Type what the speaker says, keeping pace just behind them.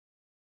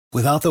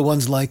Without the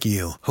ones like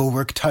you, who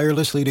work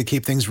tirelessly to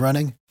keep things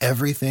running,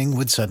 everything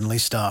would suddenly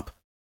stop.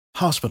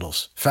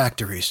 Hospitals,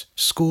 factories,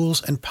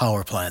 schools, and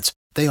power plants,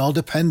 they all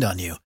depend on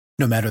you.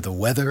 No matter the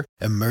weather,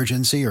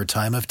 emergency, or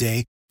time of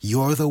day,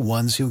 you're the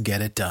ones who get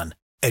it done.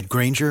 At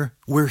Grainger,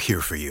 we're here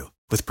for you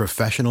with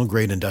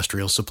professional-grade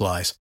industrial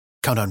supplies.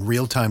 Count on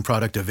real-time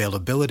product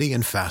availability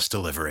and fast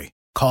delivery.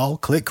 Call,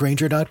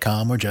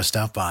 clickgrainger.com, or just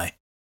stop by.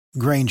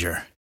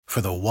 Grainger, for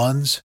the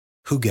ones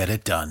who get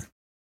it done.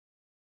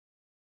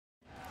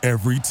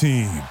 Every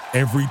team,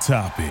 every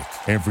topic,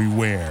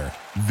 everywhere.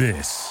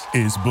 This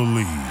is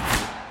Believe.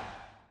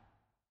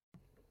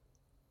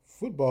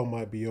 Football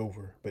might be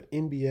over, but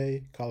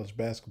NBA, college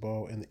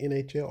basketball, and the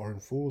NHL are in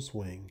full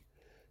swing.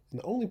 And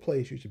the only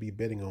place you should be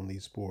betting on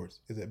these sports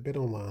is at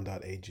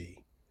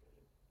betonline.ag.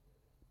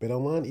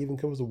 BetOnline even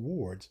covers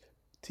awards,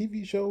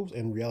 TV shows,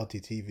 and reality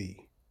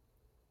TV.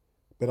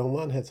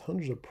 BetOnline has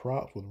hundreds of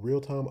props with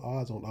real-time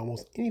odds on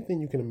almost anything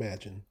you can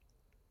imagine.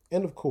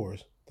 And of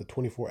course, the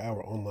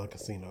 24-hour online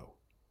casino.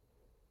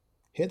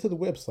 Head to the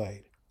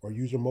website or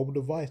use your mobile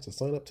device to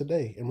sign up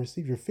today and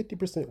receive your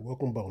 50%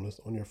 welcome bonus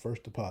on your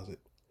first deposit.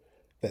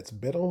 That's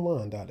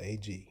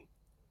betonline.ag.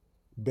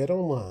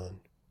 BetOnline,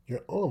 your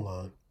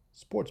online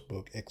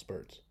sportsbook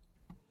experts.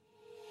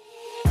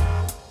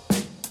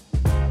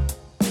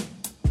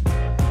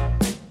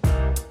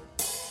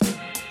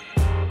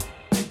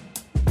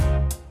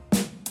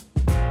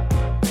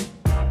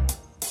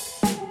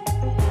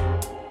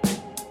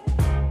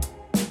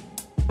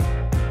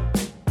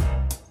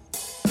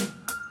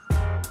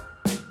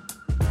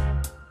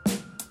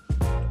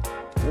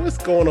 What's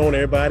going on,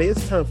 everybody?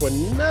 It's time for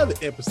another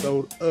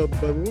episode of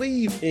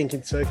Believe in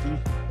Kentucky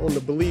on the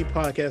Believe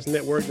Podcast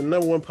Network, the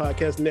number one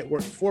podcast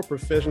network for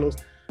professionals,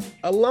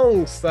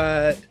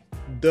 alongside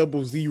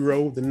Double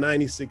Zero, the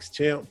 96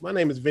 champ. My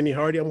name is Vinny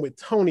Hardy. I'm with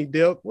Tony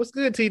Delk. What's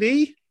good,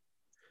 TD?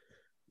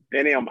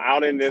 Vinny, I'm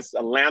out in this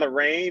Atlanta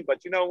rain,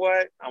 but you know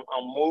what? I'm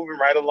moving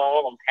right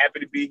along. I'm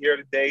happy to be here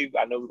today.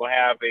 I know we're going to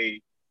have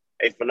a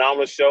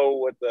phenomenal show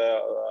with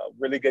a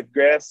really good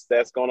guest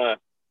that's going to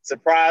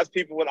surprise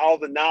people with all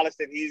the knowledge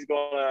that he's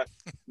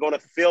gonna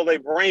fill their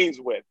brains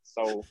with.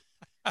 So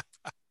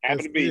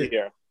happy to be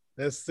here.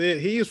 That's it.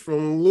 He's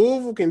from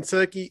Louisville,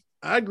 Kentucky.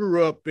 I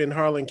grew up in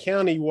Harlan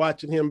County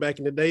watching him back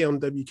in the day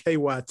on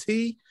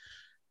WKYT.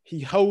 He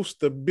hosts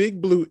the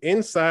Big Blue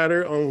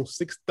Insider on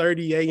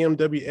 6:30 a.m.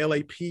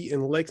 WLAP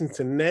in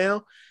Lexington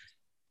now.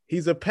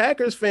 He's a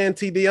Packers fan,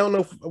 TD. I don't know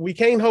if we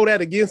can't hold that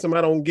against him.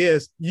 I don't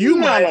guess. You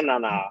might.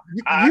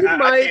 I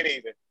can't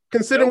either.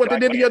 Considering what they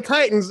did to your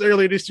Titans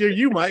earlier this year,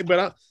 you might.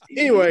 But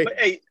anyway,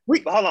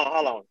 hold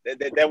on.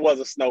 That was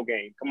a snow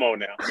game. Come on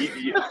now.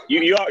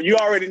 You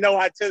already know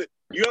how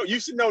you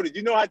should know that.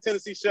 You know how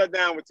Tennessee shut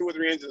down with 2 or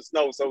 3 inches of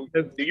snow. So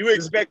do you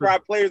expect our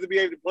players to be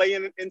able to play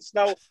in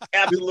snow?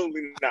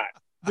 Absolutely not.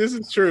 This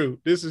is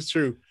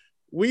true.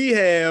 We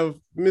have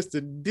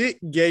Mr. Dick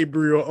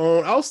Gabriel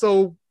on.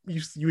 Also,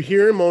 you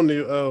hear him on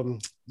the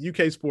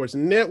UK Sports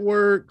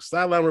Network,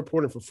 sideline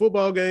reporting for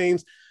football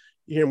games.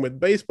 You hear him with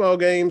baseball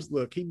games.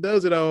 Look, he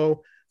does it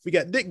all. We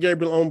got Dick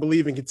Gabriel on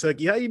Believe in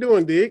Kentucky. How you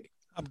doing, Dick?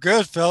 I'm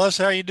good, fellas.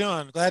 How you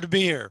doing? Glad to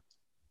be here.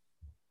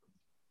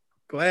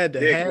 Glad to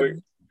Dick, have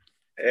you.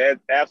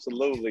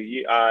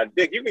 Absolutely.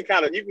 Dick, you can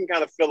kind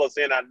of fill us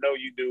in. I know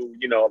you do,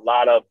 a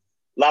lot of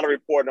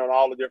reporting on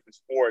all the different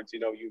sports.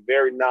 You're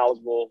very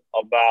knowledgeable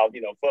about,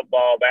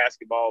 football,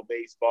 basketball,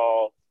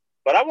 baseball.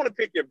 But I want to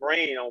pick your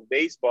brain on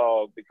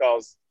baseball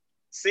because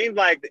it seems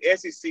like the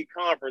SEC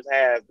conference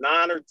has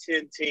 9 or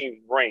 10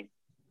 teams ranked.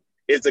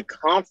 Is a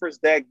conference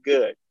that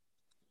good?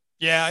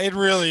 Yeah, it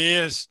really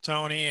is,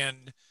 Tony.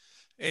 And,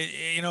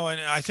 and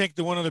I think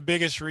one of the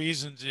biggest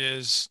reasons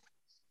is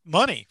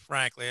money,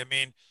 frankly. I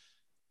mean,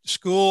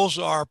 schools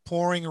are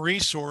pouring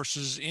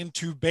resources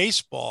into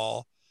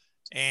baseball,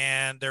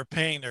 and they're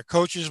paying their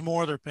coaches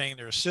more. They're paying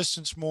their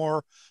assistants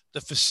more. The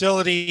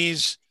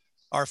facilities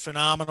are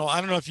phenomenal.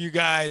 I don't know if you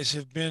guys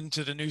have been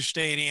to the new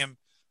stadium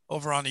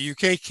over on the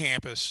UK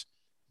campus,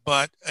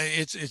 but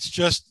it's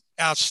just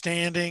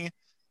outstanding.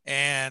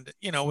 And,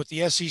 with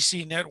the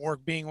SEC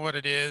network being what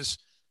it is,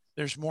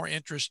 there's more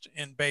interest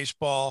in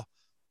baseball.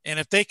 And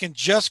if they can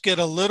just get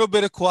a little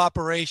bit of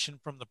cooperation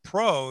from the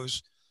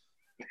pros,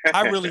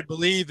 I really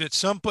believe that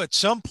at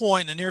some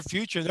point in the near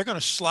future, they're going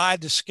to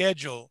slide the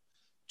schedule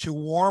to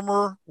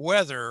warmer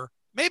weather,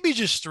 maybe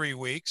just 3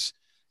 weeks.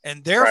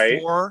 And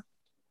therefore,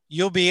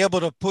 you'll be able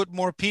to put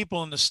more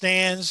people in the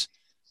stands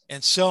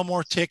and sell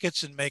more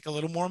tickets and make a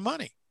little more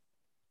money.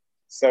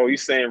 So you're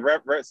saying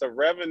so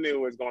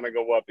revenue is going to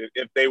go up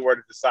if they were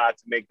to decide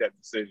to make that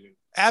decision?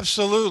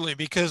 Absolutely,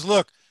 because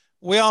look,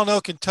 we all know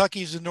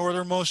Kentucky's the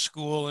northernmost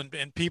school,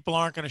 and people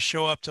aren't going to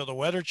show up till the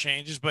weather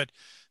changes, but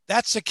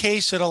that's the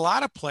case at a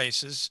lot of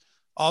places,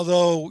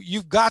 although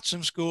you've got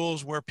some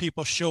schools where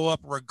people show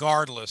up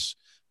regardless.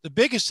 The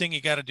biggest thing you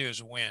got to do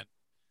is win,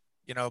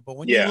 but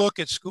when you look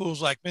at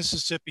schools like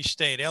Mississippi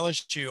State,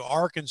 LSU,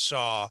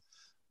 Arkansas,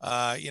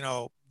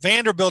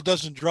 Vanderbilt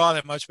doesn't draw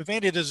that much, but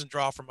Vandy doesn't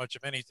draw for much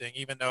of anything,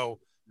 even though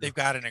they've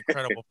got an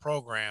incredible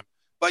program.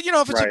 But,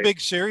 if it's a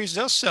big series,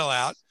 they'll sell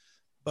out.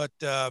 But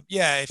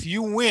yeah, if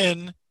you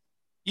win,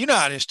 you know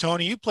how it is,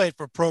 Tony. You played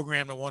for a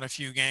program that won a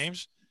few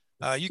games.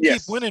 You keep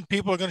Yes. winning,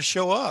 people are going to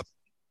show up.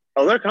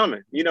 Oh, they're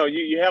coming.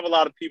 You have a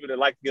lot of people that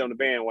like to get on the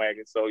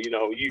bandwagon. So,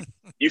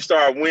 you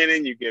start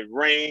winning, you get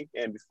ranked,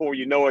 and before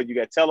you know it, you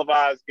got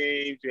televised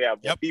games, you have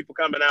more Yep. people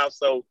coming out.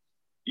 So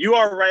you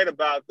are right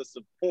about the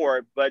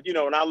support. But,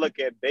 when I look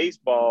at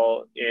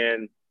baseball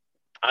and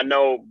I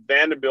know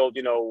Vanderbilt,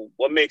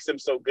 what makes them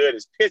so good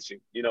is pitching.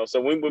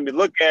 So when we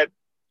look at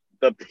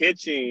the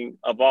pitching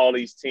of all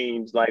these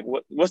teams, like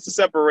what's the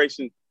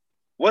separation?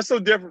 What's so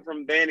different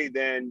from Vandy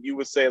than you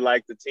would say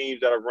like the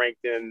teams that are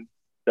ranked in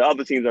the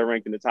other teams that are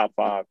ranked in the top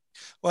five?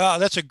 Well,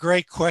 that's a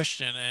great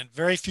question, and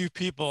very few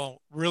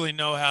people really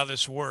know how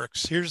this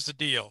works. Here's the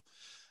deal.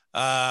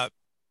 Uh,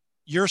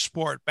 your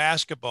sport,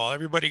 basketball,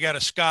 everybody got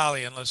a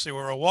Scully unless they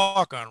were a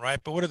walk-on, right?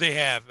 But what do they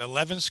have?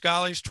 11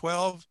 Scullies,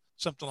 12,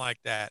 something like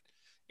that.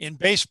 In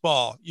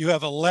baseball, you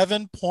have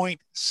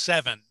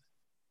 11.7.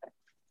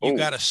 You Oh,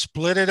 got to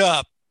split it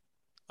up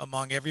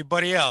among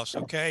everybody else,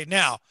 okay?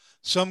 Now,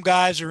 some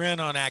guys are in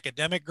on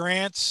academic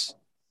grants.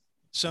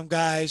 Some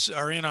guys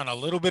are in on a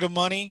little bit of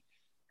money.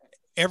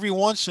 Every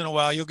once in a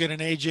while, you'll get an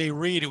AJ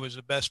Reed, who was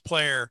the best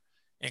player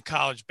in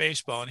college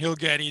baseball, and he'll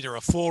get either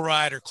a full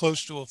ride or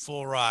close to a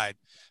full ride.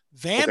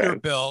 okay.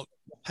 Vanderbilt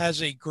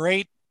has a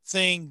great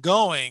thing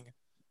going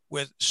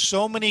with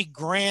so many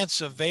grants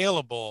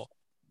available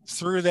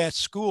through that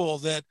school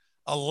that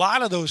a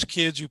lot of those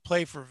kids who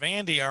play for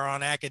Vandy are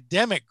on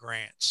academic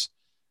grants.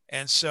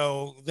 And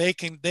so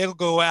they'll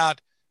go out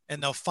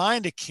and they'll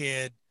find a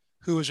kid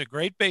who is a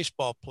great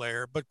baseball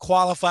player, but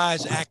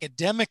qualifies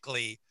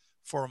academically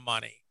for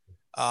money.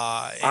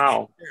 And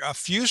Wow. a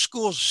few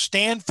schools,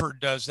 Stanford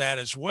does that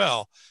as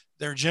well.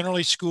 They're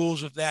generally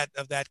schools of that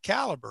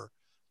caliber.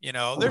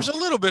 There's a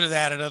little bit of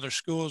that at other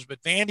schools,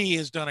 but Vandy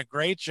has done a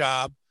great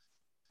job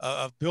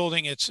of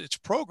building its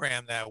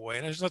program that way.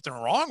 And there's nothing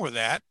wrong with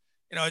that.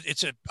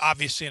 It's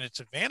obviously an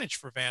advantage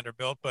for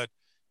Vanderbilt, but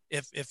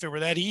if it were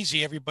that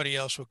easy, everybody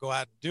else would go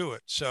out and do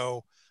it.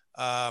 So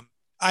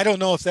I don't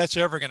know if that's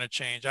ever going to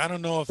change. I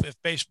don't know if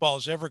baseball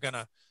is ever going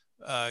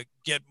to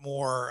get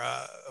more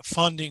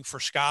funding for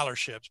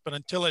scholarships, but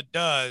until it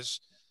does,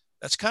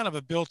 that's kind of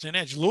a built-in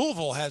edge.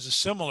 Louisville has a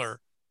similar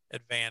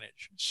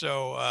advantage.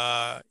 So,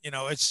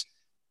 it's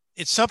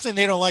something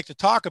they don't like to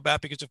talk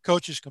about because if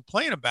coaches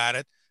complain about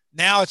it,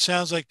 now it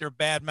sounds like they're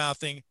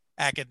bad-mouthing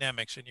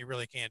academics, and you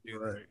really can't do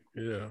that. Right.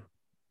 Yeah.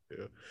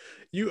 Yeah.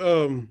 You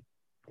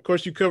of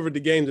course you covered the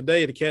game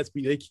today. The Cats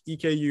beat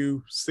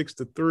EKU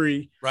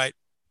 6-3. Right.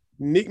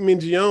 Nick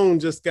Mingione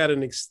just got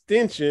an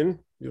extension,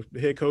 the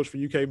head coach for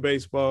UK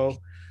baseball.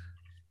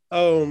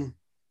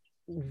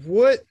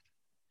 What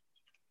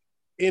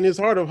in his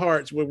heart of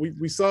hearts, when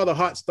we saw the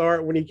hot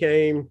start when he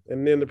came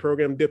and then the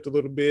program dipped a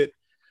little bit.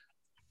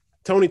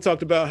 Tony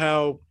talked about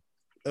how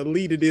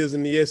elite it is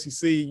in the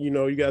SEC.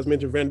 You guys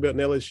mentioned Vanderbilt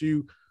and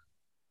LSU.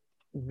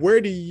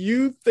 Where do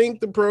you think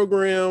the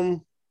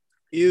program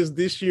is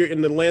this year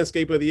in the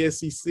landscape of the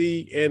SEC?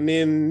 And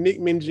then Nick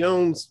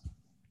Mingione's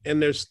and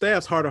their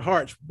staff's heart of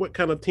hearts, what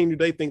kind of team do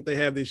they think they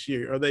have this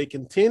year? Are they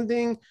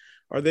contending?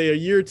 Are they a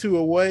year or two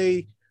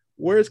away?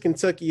 Where's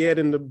Kentucky at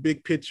in the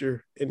big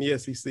picture in the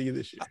SEC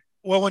this year?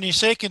 Well, when you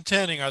say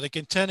contending, are they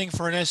contending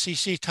for an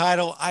SEC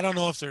title? I don't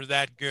know if they're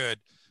that good.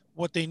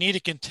 What they need to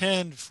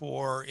contend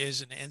for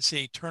is an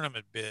NCAA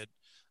tournament bid.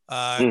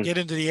 Get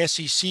into the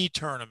SEC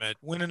tournament,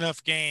 win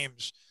enough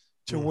games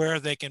to where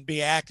they can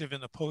be active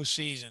in the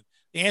postseason.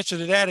 The answer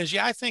to that is,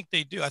 yeah, I think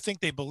they do. I think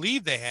they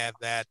believe they have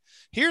that.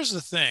 Here's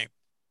the thing.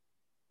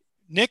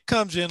 Nick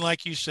comes in,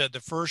 like you said, the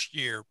first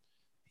year.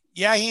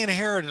 Yeah, he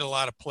inherited a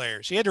lot of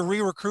players. He had to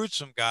re-recruit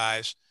some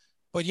guys,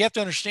 but you have to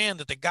understand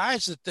that the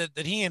guys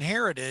that he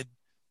inherited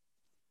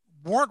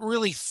weren't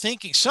really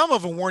thinking. Some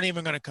of them weren't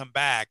even going to come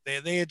back.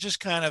 They had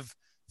just kind of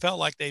felt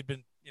like they'd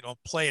been,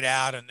 played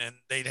out and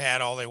they'd had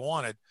all they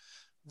wanted.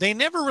 They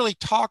never really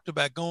talked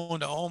about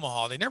going to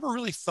Omaha. They never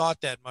really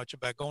thought that much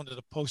about going to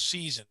the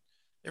postseason.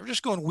 They were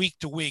just going week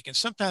to week, and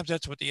sometimes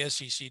that's what the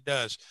SEC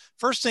does.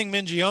 First thing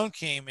Mingione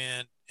came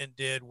in and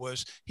did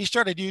was he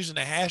started using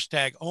the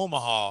hashtag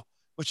Omaha,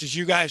 which, as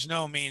you guys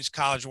know, means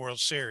College World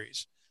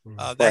Series.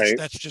 Right.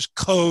 That's just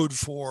code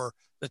for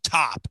the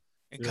top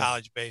in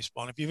college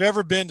baseball. And if you've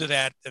ever been to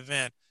that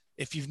event,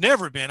 if you've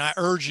never been, I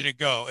urge you to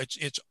go.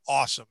 It's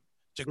awesome.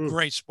 It's a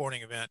great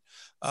sporting event.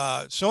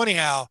 So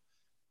anyhow,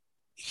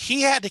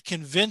 he had to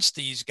convince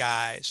these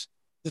guys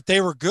that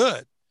they were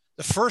good.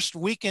 The first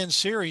weekend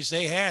series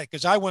they had,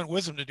 because I went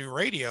with them to do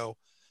radio,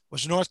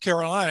 was North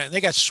Carolina, and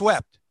they got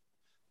swept.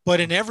 But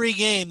in every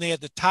game, they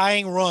had the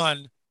tying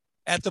run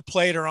at the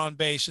plate or on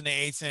base in the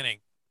eighth inning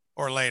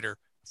or later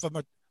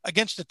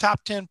against the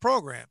top 10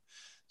 program.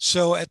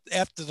 So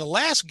after the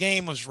last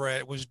game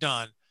was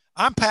done,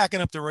 I'm packing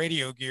up the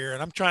radio gear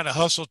and I'm trying to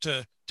hustle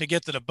to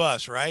get to the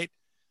bus, right?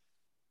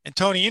 And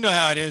Tony, you know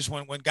how it is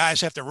when guys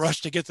have to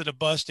rush to get to the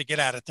bus to get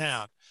out of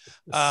town.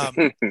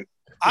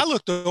 I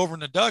looked over in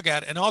the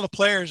dugout and all the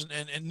players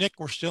and Nick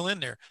were still in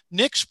there.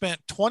 Nick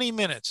spent 20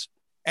 minutes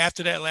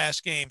after that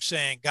last game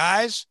saying,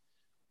 guys,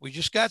 We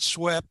just got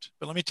swept.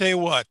 But let me tell you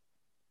what,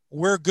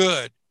 we're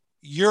good.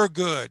 You're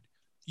good.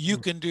 You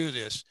can do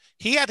this.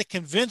 He had to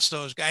convince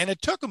those guys, and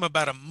it took him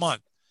about a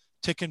month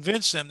to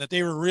convince them that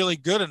they were really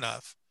good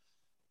enough.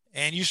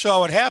 And you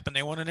saw what happened.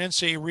 They won an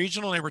NCAA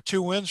regional, and they were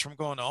 2 wins from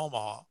going to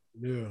Omaha.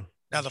 Yeah.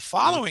 Now, the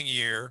following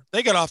year,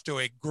 they got off to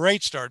a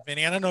great start,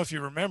 Vinny. I don't know if you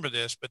remember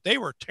this, but they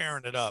were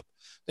tearing it up.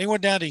 They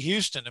went down to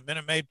Houston, to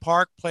Minute Maid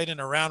Park, played in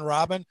a round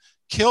robin,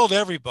 killed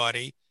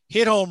everybody,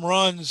 hit home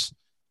runs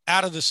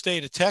out of the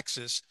state of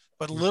Texas,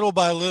 but little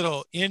by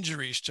little,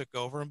 injuries took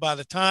over. And by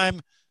the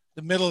time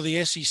the middle of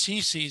the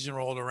SEC season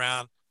rolled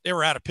around, they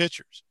were out of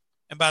pitchers.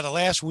 And by the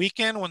last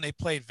weekend, when they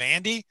played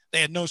Vandy, they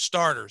had no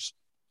starters.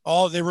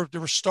 They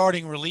were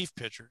starting relief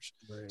pitchers.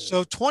 Right.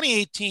 So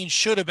 2018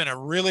 should have been a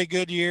really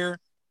good year,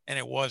 and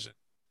it wasn't.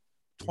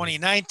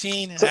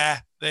 2019,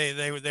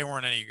 they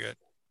weren't any good.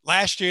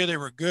 Last year they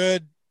were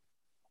good,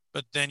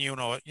 but then you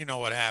know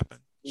what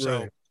happened.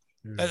 So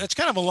that's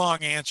kind of a long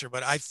answer,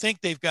 but I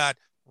think they've got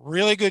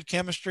really good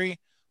chemistry.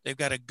 They've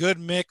got a good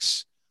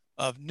mix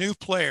of new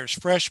players,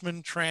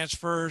 freshmen,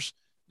 transfers.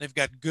 They've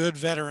got good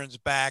veterans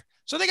back,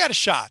 so they got a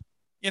shot.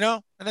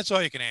 And that's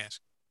all you can ask.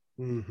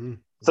 Mm-hmm.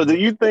 So do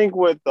you think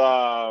with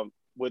the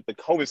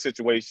COVID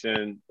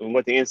situation and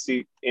what the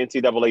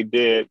NCAA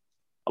did,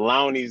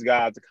 allowing these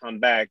guys to come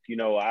back,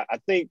 I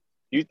think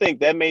you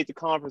think that made the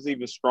conference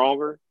even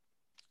stronger?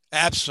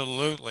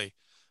 Absolutely.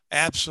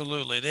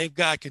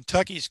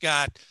 Kentucky's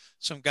got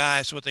some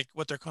guys,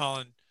 what they're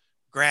calling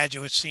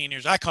graduate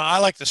seniors. I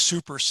like the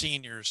super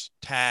seniors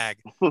tag,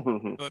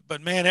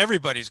 but man,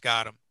 everybody's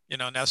got them.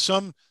 Now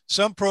some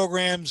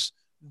programs,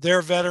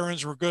 their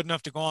veterans were good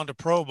enough to go on to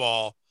pro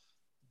ball,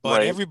 but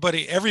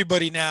right.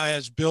 everybody now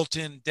has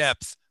built-in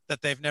depth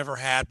that they've never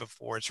had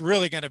before. It's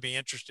really going to be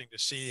interesting to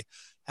see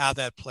how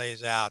that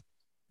plays out.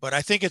 But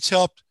I think it's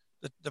helped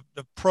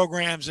the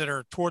programs that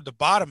are toward the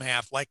bottom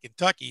half, like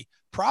Kentucky,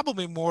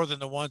 probably more than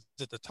the ones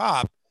at the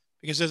top,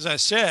 because as I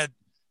said,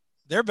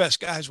 their best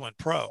guys went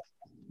pro.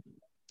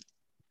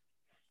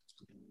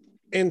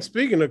 And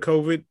speaking of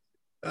COVID,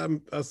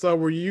 I saw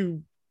where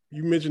you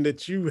mentioned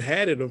that you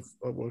had it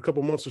a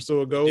couple months or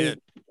so ago.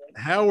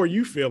 How are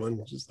you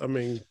feeling?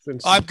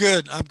 I'm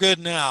good. I'm good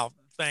now.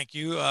 Thank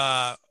you.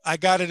 I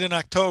got it in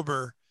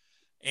October,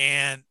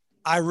 and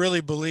I really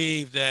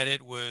believe that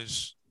it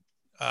was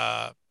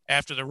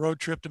after the road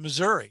trip to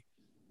Missouri,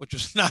 which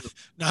was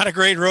not a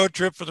great road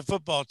trip for the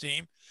football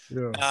team.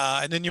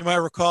 Yeah. And then you might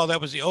recall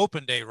that was the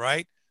open day,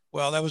 right?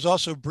 Well, that was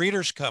also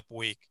Breeders' Cup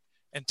week,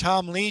 and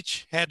Tom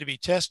Leach had to be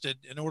tested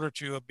in order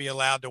to be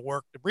allowed to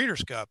work the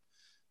Breeders' Cup.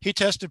 He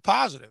tested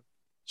positive.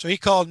 So he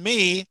called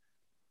me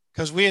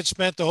because we had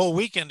spent the whole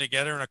weekend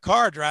together in a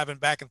car driving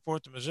back and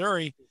forth to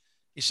Missouri.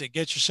 He said,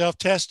 get yourself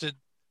tested.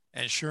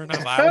 And sure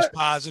enough, I was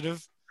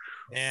positive.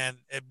 And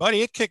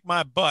buddy, it kicked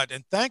my butt.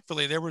 And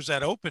thankfully there was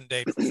that open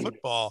date for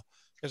football,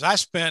 because I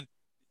spent,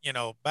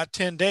 about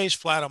 10 days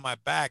flat on my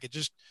back. It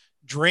just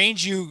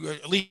drains you,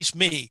 at least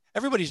me.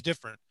 Everybody's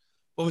different.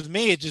 But with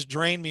me, it just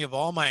drained me of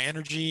all my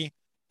energy,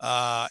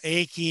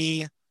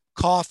 achy,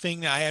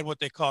 coughing. I had what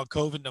they call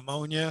COVID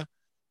pneumonia.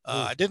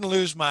 I didn't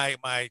lose my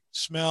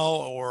smell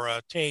or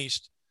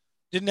taste.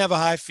 Didn't have a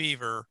high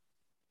fever,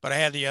 but I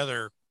had the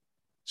other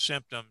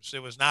symptoms.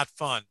 It was not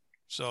fun.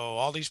 So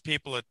all these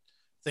people that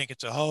think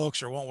it's a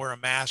hoax or won't wear a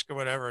mask or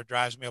whatever, it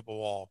drives me up a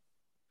wall.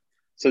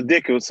 So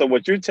Dick, so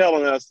what you're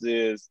telling us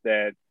is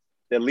that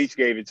Leach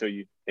gave it to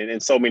you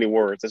in so many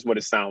words. That's what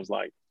it sounds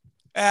like.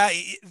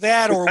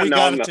 That, or we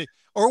got it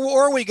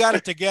or we got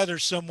it together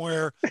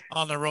somewhere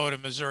on the road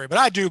in Missouri. But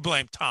I do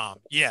blame Tom.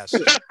 Yes.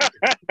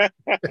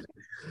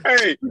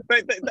 Hey,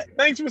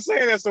 thanks for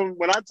saying that. So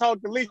when I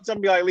talk to Leach, I'm gonna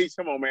be like, Leach,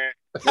 come on, man.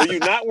 Were you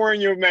not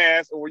wearing your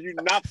mask, or were you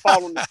not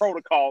following the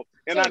protocol?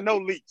 And I know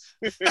Leach.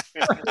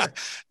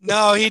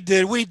 No, he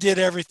did. We did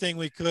everything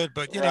we could,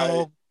 but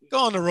go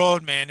on the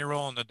road, man. You're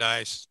rolling the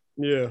dice.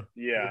 Yeah.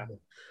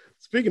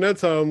 Speaking of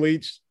Tom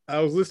Leach, I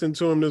was listening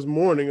to him this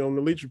morning on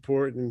the Leach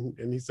Report,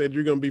 and he said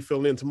you're going to be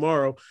filling in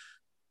tomorrow.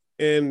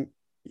 And,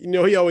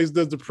 he always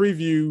does the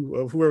preview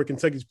of whoever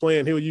Kentucky's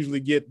playing. He'll usually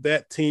get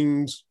that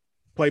team's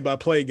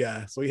play-by-play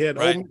guy. So he had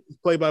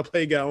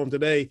play-by-play guy on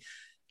today.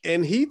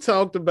 And he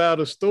talked about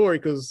a story,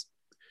 because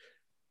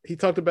he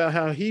talked about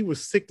how he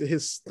was sick to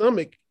his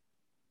stomach,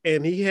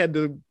 and he had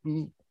to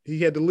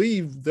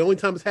leave. The only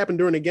time this happened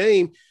during the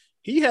game,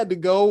 he had to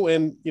go,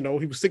 and, he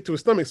was sick to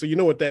his stomach. So you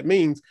know what that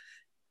means.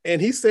 And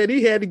he said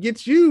he had to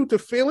get you to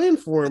fill in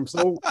for him.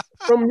 So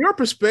from your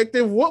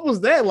perspective, what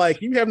was that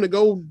like? You having to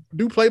go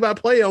do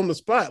play-by-play on the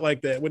spot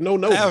like that with no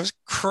notice? That was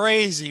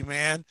crazy,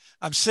 man.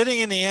 I'm sitting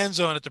in the end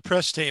zone at the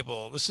press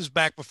table. This is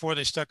back before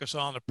they stuck us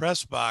all in the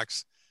press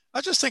box. I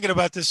was just thinking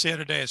about this the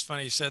other day. It's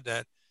funny you said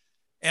that.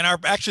 And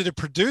the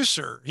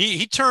producer,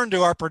 he turned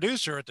to our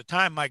producer at the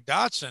time, Mike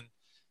Dotson,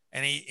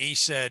 and he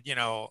said,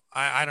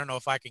 I don't know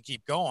if I can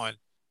keep going.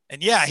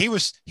 And yeah, he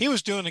was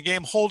doing the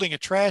game holding a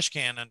trash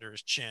can under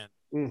his chin.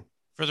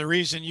 For the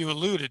reason you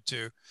alluded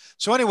to.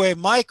 So anyway,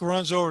 Mike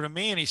runs over to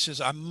me and he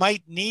says, I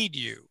might need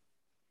you.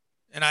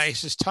 And he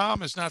says,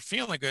 Tom is not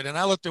feeling good. And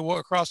I looked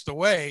across the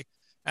way,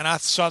 And I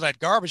saw that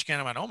garbage can.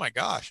 I went, oh my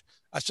gosh.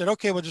 I said,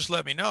 okay, well, just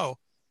let me know.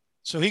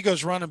 So he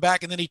goes running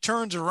back, and then he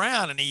turns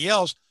around and he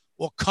yells,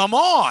 well, come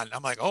on.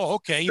 I'm like, oh,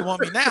 okay, you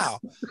want me now?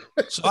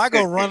 So I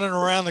go running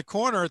around the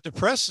corner at the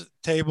press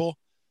table.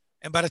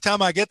 And by the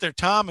time I get there,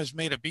 Tom has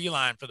made a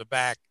beeline for the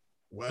back.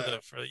 Wow.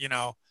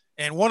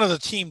 And one of the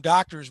team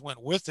doctors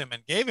went with him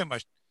and gave him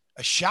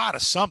a shot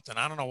of something.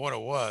 I don't know what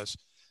it was.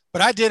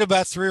 But I did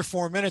about 3 or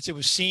 4 minutes. It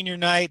was senior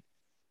night.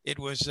 It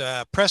was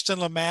Preston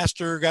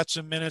LeMaster got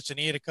some minutes, and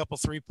he had a couple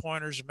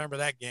 3-pointers. Remember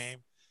that game?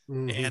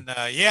 Mm-hmm.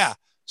 And,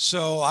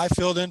 so I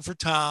filled in for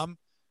Tom.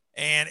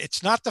 And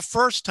it's not the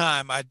first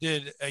time I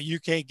did a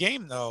UK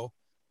game, though.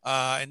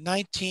 In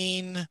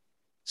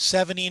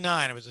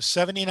 1979, it was a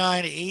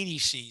 79-80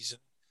 season.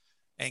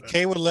 And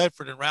Kaywood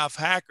Ledford and Ralph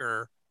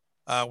Hacker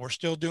were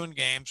still doing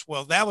games.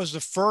 Well, that was the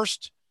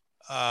first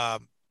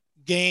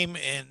game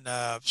in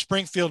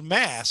Springfield,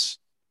 Mass.,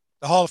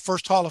 the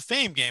first Hall of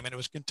Fame game, and it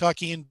was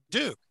Kentucky and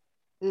Duke.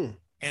 Mm.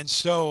 And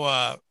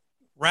so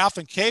Ralph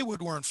and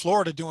Kaywood were in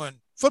Florida doing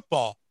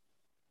football.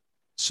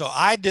 So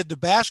I did the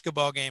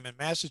basketball game in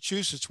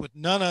Massachusetts with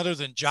none other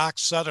than Jock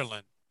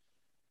Sutherland,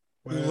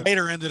 who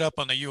later ended up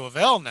on the U of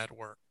L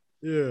network.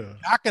 Yeah.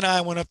 Jock and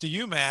I went up to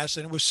UMass,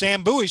 and it was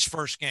Sam Bowie's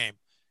first game,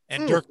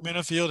 and Dirk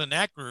Minifield and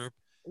that group.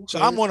 Okay. So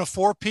I'm one of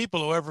 4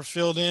 people who ever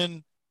filled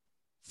in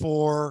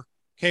for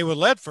Kaywood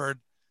Ledford.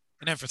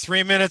 And then for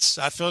 3 minutes,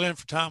 I filled in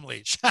for Tom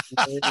Leach.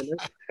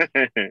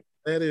 That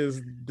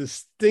is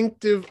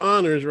distinctive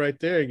honors right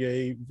there,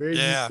 Gabe. Very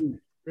unique.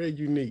 Very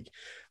unique.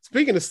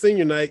 Speaking of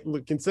senior night,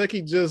 look,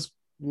 Kentucky just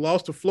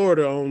lost to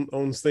Florida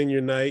on senior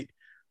night,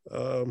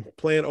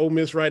 playing Ole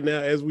Miss right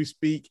now as we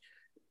speak.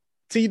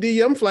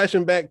 TD, I'm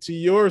flashing back to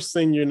your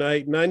senior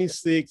night,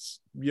 96.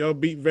 Y'all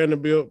beat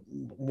Vanderbilt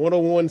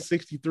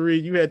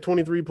 101-63. You had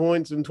 23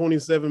 points in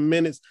 27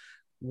 minutes.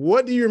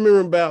 What do you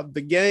remember about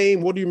the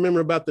game? What do you remember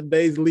about the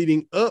days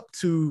leading up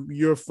to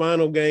your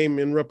final game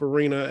in Rupp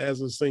Arena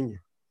as a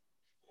senior?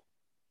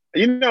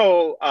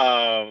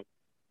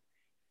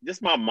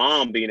 Just my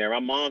mom being there. My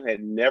mom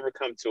had never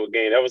come to a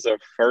game. That was her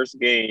first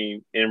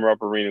game in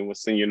Rupp Arena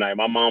was senior night.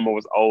 My mama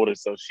was older,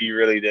 so she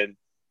really didn't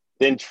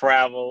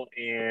travel,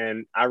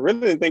 and I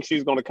really didn't think she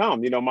was going to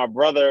come. My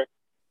brother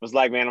was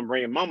like, man, I'm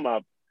bringing mom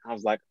up. I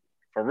was like,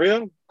 for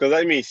real?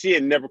 Because, she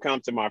had never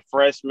come to my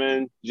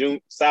freshman,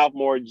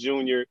 sophomore,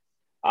 junior,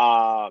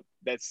 that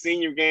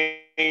senior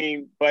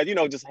game. But,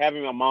 just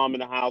having my mom in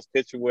the house,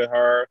 picture with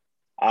her,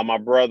 my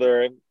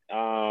brother,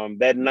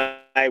 that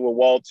night with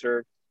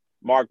Walter,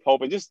 Mark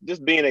Pope, and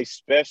just being a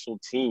special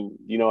team.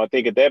 I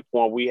think at that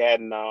point we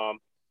hadn't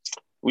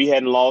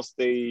lost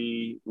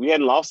the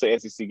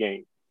SEC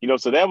game.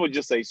 So that was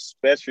just a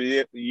special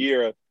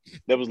year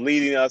that was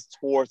leading us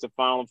towards the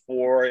Final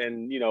Four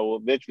and,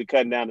 eventually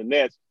cutting down the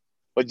nets.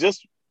 But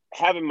just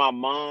having my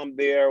mom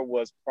there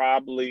was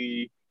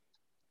probably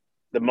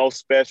the most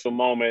special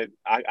moment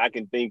I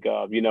can think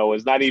of.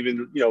 It's not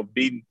even,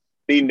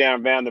 beating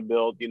down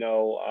Vanderbilt,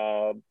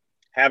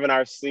 having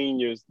our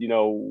seniors,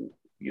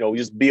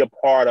 just be a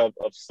part of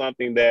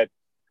something that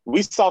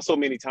we saw so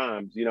many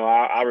times.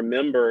 I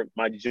remember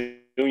my junior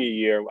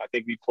year, I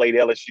think we played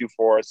LSU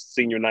for our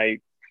senior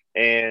night.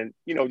 And,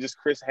 just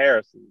Chris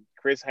Harrison.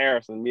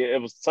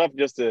 It was tough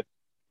just to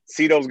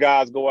see those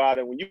guys go out.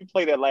 And when you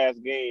play that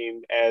last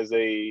game as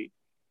a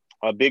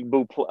big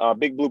blue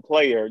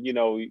player,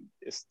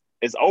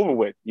 it's over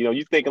with.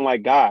 You're thinking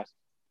like, gosh,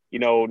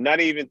 not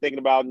even thinking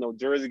about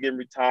jersey getting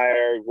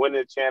retired,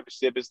 winning a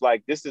championship. It's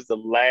like, this is the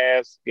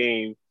last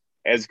game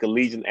as a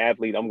collegiate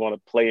athlete I'm going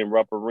to play in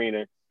Rupp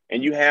Arena.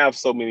 And you have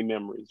so many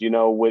memories,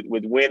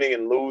 with winning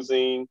and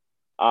losing.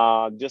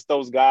 Just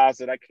those guys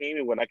that I came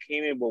in with. I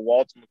came in with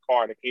Walter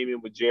McCart. I came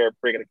in with Jared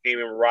Prickett. I came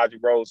in with Roger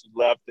Rose, who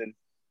left and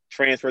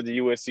transferred to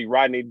USC.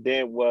 Rodney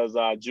Dent was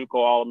JUCO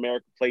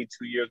All-American, played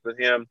 2 years with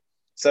him.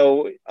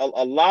 So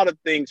a lot of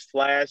things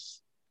flash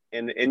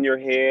in your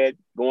head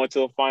going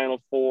to a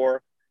Final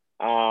Four.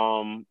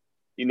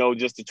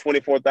 Just the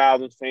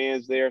 24,000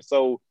 fans there.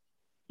 So,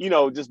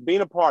 just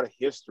being a part of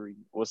history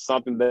was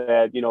something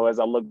that, as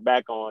I look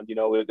back on,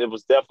 it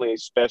was definitely a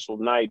special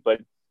night.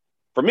 But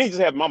for me, just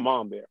having my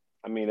mom there,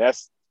 that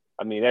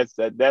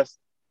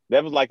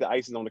was like the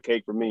icing on the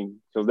cake for me.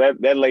 So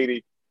that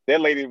lady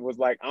was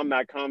like, I'm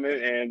not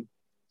coming. And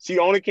she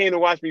only came to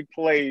watch me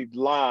play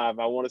live,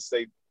 I want to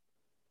say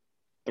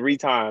 3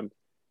 times.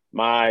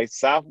 My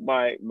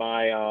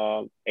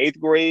 8th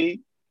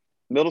grade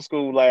middle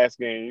school last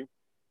game,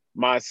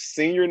 my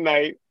senior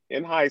night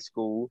in high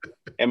school,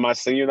 and my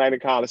senior night in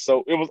college.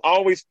 So it was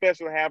always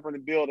special to have her in the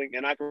building.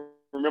 And I can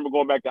remember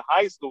going back to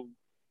high school,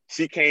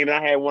 she came and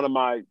I had one of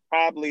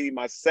probably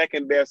my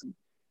second best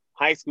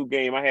high school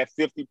game. I had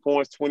 50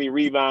 points, 20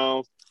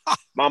 rebounds.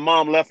 My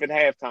mom left at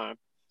halftime.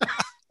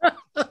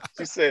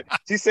 She said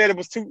it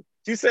was too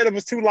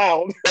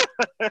loud.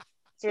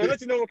 So I'll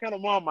let you know what kind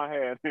of mom I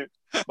had.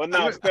 But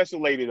no,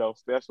 special lady though,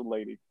 special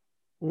lady.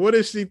 What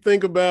does she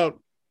think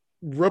about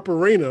Rupp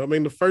Arena?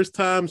 The first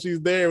time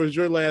she's there was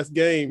your last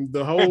game.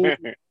 The whole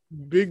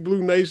Big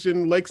Blue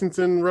Nation,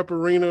 Lexington, Rupp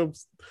Arena.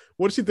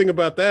 What does she think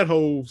about that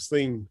whole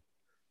scene?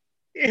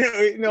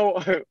 you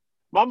know,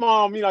 my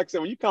mom, like I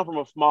said, when you come from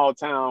a small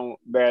town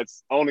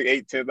that's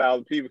only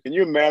 10,000 people, can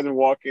you imagine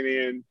walking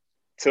in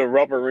to a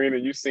Rupp Arena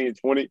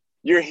and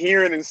you're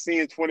hearing and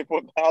seeing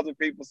 24,000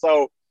 people.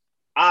 So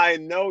I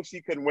know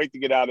she couldn't wait to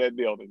get out of that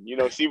building.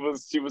 She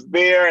was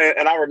there,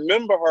 and I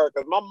remember her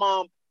because my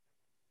mom,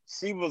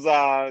 she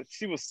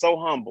was so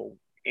humble.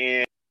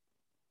 And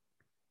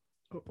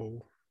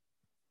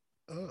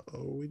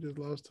we just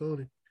lost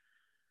Tony.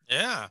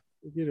 Yeah.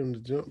 We'll get him to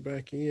jump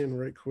back in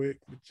right quick.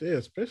 But yeah,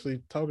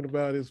 especially talking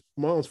about his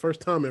mom's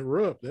first time at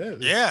Rupp.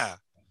 Yeah.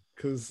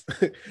 Because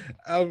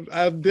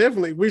I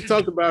definitely, we've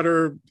talked about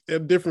her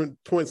at different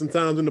points and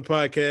times in the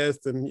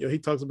podcast. And, he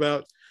talks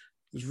about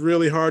it's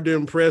really hard to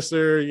impress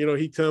her.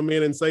 He come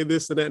in and say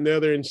this and that and the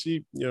other, and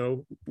she,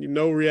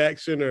 no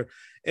reaction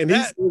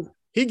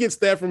he gets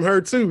that from her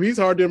too. He's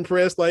hard to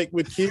impress, like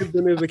with kids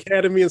in his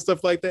academy and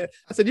stuff like that.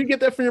 I said, you get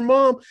that from your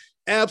mom?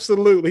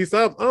 Absolutely. He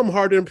said, I'm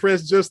hard to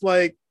impress just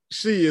like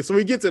she is. So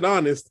he gets it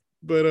honest,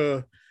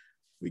 but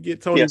we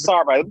get Tony. Yeah,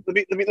 sorry about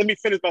it. Let me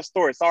finish my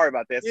story. Sorry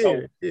about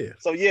that.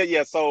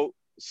 Yeah. So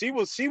she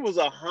was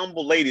a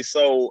humble lady.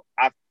 So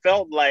I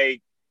felt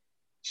like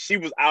she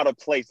was out of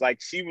place.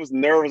 Like she was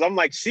nervous. I'm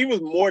like, she was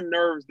more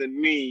nervous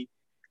than me.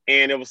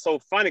 And it was so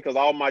funny because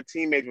all my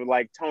teammates were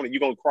like, Tony,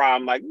 you gonna cry?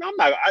 I'm like, no, I'm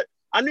not.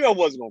 I knew I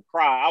wasn't gonna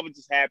cry. I was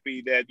just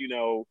happy that,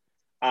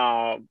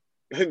 I'll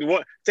tell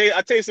you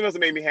something else that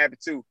made me happy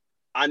too.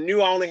 I knew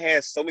I only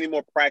had so many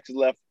more practice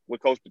left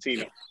with Coach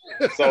Pitino.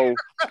 So,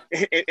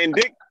 and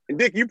Dick,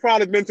 you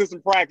probably been to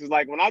some practice.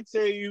 Like when I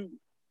tell you,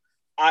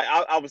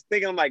 I was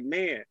thinking, I'm like,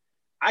 man,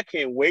 I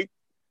can't wait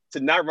to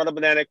not run up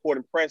and down that court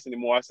and press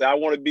anymore. I said, I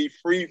want to be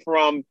free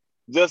from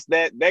just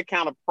that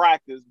kind of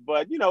practice.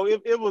 But,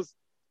 it was,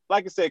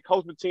 like I said,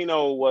 Coach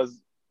Pitino was,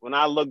 when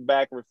I look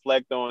back and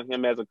reflect on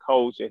him as a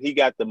coach, and he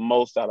got the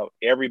most out of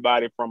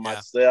everybody from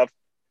myself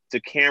to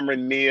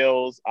Cameron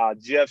Mills,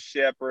 Jeff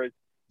Shepard,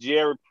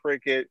 Jared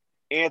Prickett,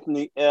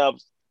 Anthony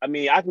Epps. I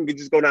mean, I can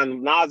just go down to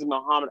Nazir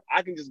Muhammad.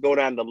 I can just go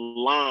down the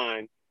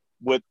line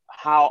with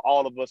how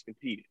all of us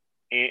competed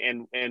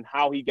and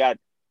how he got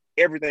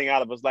everything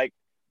out of us. Like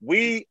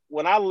when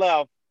I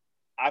left,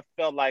 I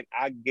felt like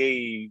I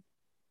gave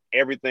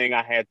everything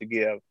I had to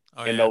give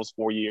in those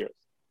 4 years.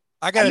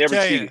 I got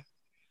to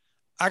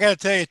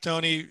tell you,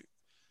 Tony,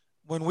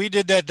 when we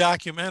did that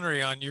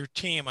documentary on your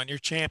team, on your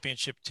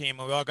championship team,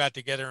 we all got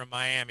together in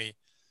Miami,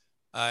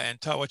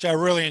 which I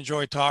really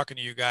enjoyed talking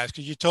to you guys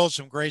because you told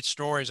some great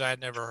stories I had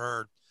never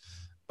heard.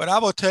 But I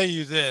will tell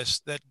you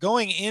this, that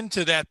going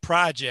into that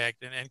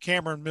project, and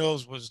Cameron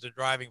Mills was the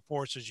driving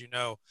force, as you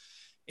know,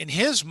 in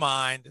his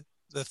mind,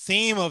 the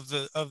theme of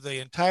the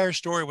entire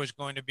story was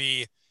going to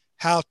be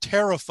how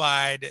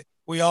terrified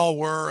we all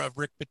were of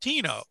Rick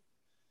Pitino.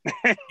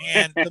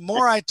 And the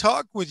more I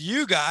talked with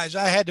you guys,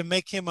 I had to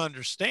make him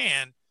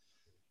understand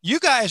you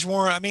guys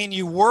weren't, I mean,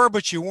 you were,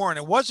 but you weren't.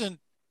 It wasn't,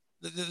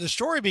 the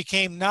story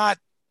became not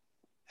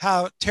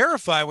how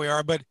terrified we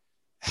are, but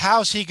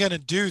how's he going to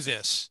do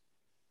this?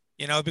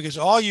 Because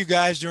all you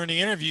guys during the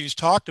interviews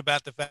talked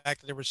about the fact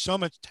that there was so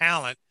much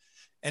talent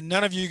and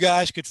none of you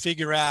guys could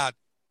figure out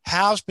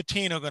how's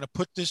Pitino going to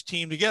put this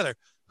team together?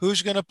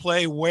 Who's going to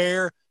play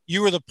where?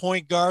 You were the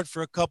point guard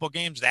for a couple of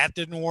games. That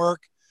didn't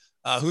work.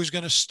 Who's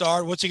going to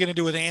start? What's he going to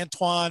do with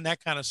Antoine?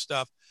 That kind of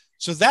stuff.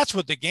 So that's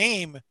what the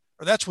game,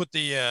 or that's what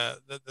the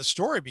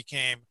story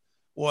became,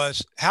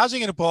 was how's he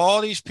going to put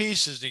all these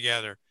pieces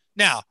together?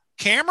 Now,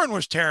 Cameron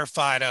was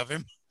terrified of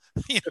him,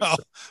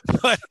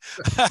 but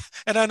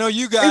and I know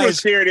you guys. He was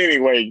scared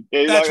anyway.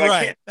 That's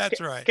right.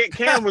 That's right.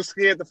 Cam was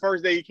scared the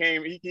first day he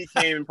came. He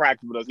came in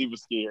practice with us. He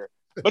was scared.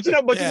 But you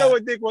know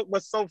what, Dick?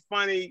 What's so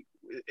funny,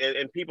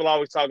 and people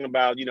always talking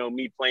about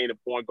me playing the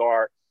point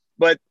guard,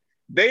 but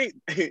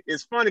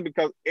it's funny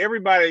because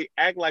everybody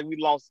act like we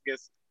lost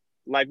against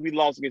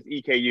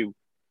EKU.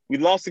 We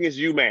lost against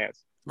UMass.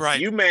 Right.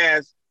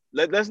 UMass,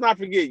 let's not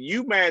forget,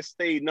 UMass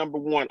stayed number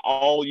one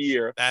all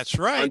year. That's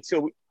right.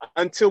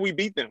 Until we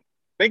beat them.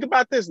 Think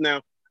about this now.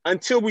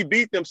 Until we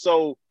beat them.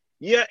 So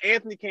yeah,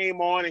 Anthony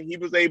came on and he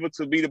was able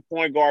to be the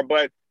point guard,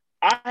 but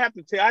I have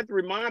to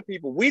remind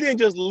people, we didn't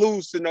just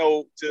lose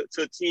to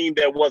a team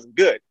that wasn't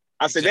good.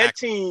 I said that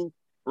team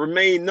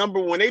remained number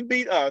one. They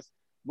beat us.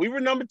 We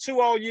were number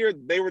two all year.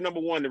 They were number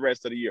one the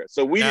rest of the year.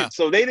 So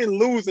they didn't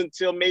lose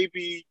until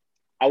maybe,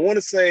 I want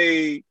to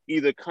say,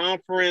 either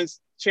conference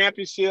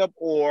championship,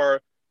 or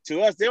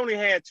to us, they only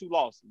had 2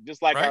 losses,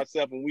 just like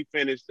ourselves when we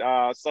finished.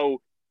 So,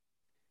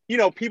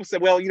 people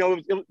said, well,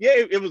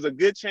 it was a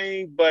good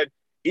change, but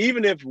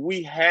even if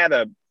we had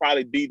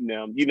probably beaten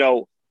them,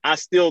 I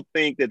still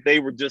think that they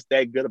were just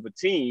that good of a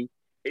team.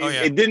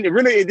 It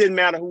didn't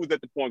matter who was at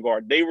the point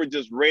guard. They were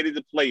just ready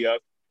to play us.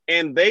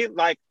 And they,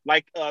 like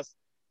us,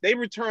 they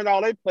returned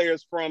all their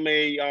players from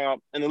an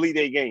Elite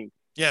Eight game.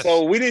 Yes.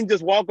 So we didn't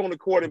just walk on the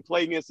court and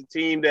play against a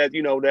team that,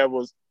 that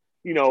was,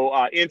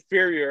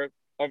 inferior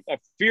or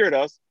feared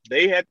us.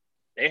 They had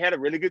a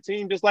really good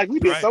team just like we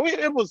did. Right. So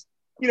it was,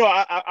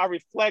 I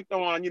reflect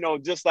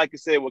on, just like you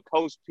said with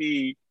Coach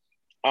P,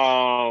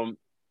 it's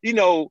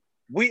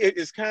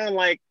kind of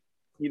like,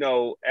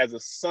 as a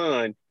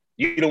son,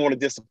 you don't want to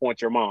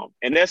disappoint your mom.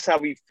 And that's how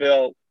we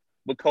felt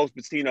with Coach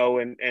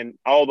Pitino and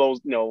all those,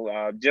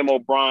 Jim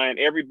O'Brien,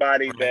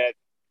 everybody that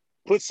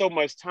put so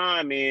much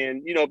time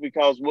in,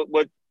 because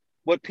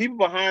what people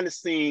behind the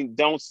scene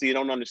don't see,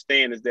 don't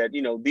understand is that,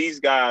 these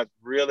guys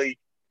really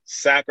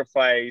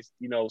sacrificed,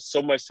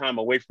 so much time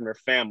away from their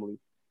family,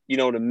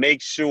 to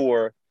make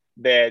sure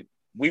that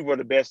we were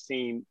the best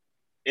team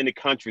in the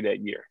country that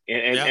year.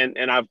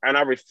 And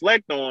I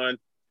reflect on,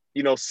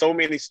 so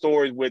many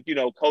stories with,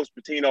 Coach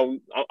Pitino.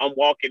 I'm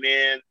walking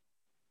in,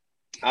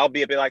 I'll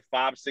be up at like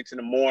 5, 6 in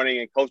the morning,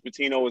 and Coach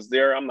Pitino was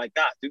there. I'm like,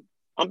 God, dude,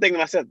 I'm thinking to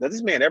myself, does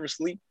this man ever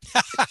sleep?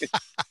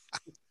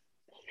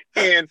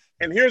 and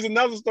here's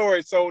another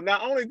story. So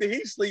not only did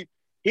he sleep,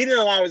 he didn't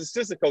allow his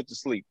assistant coach to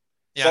sleep.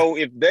 Yeah. So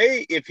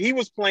if he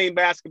was playing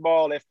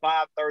basketball at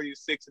 5:30 or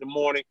 6 in the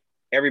morning,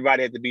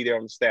 everybody had to be there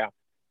on the staff.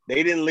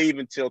 They didn't leave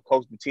until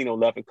Coach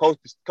Pitino left. And Coach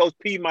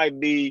P might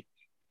be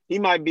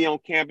on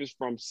campus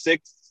from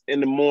 6 in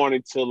the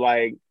morning till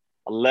like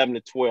 11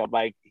 to 12.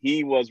 Like,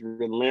 he was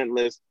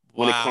relentless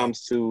when it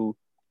comes to,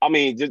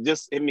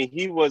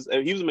 he was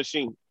a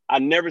machine. I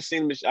never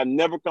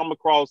come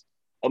across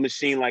a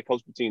machine like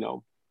Coach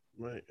Pitino.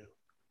 Right.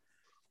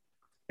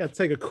 Got to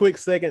take a quick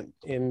second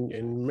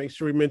and make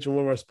sure we mention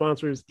one of our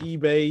sponsors,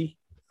 eBay.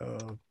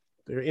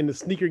 They're in the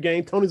sneaker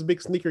game. Tony's a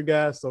big sneaker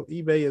guy, so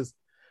eBay is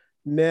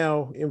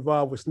now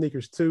involved with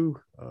sneakers too.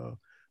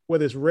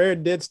 Whether it's rare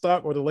dead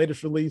stock or the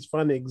latest release,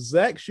 find the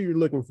exact shoe you're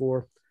looking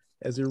for.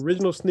 As the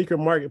original sneaker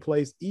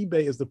marketplace,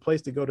 eBay is the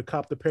place to go to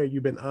cop the pair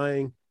you've been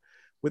eyeing.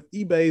 With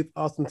eBay's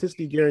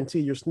authenticity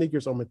guarantee, your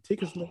sneakers are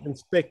meticulously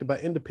inspected by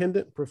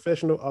independent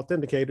professional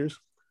authenticators.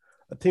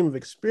 A team of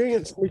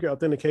experienced sneaker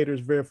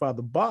authenticators verify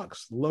the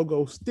box,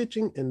 logo,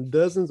 stitching, and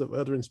dozens of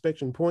other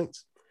inspection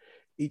points.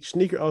 Each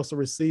sneaker also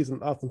receives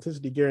an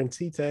authenticity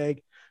guarantee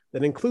tag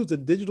that includes a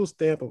digital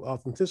stamp of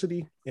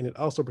authenticity, and it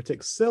also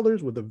protects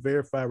sellers with a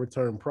verified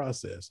return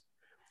process.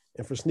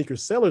 And for sneaker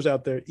sellers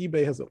out there,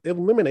 eBay has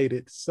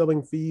eliminated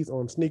selling fees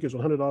on sneakers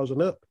 $100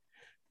 and up,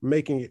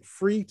 making it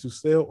free to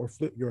sell or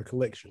flip your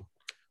collection.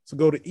 So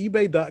go to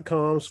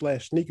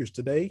ebay.com/sneakers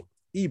today.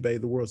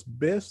 eBay, the world's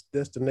best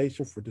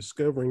destination for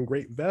discovering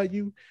great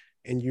value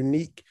and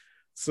unique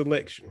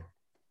selection.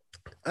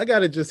 I got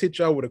to just hit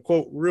y'all with a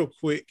quote real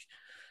quick.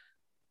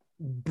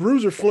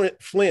 Bruiser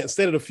Flint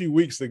said it a few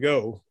weeks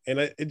ago, and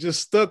it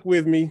just stuck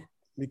with me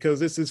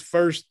because it's his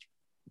first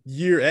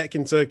year at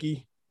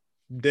Kentucky.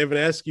 Devin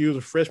Askew was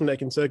a freshman at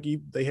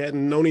Kentucky. They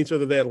hadn't known each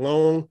other that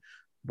long,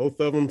 both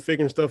of them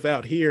figuring stuff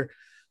out here.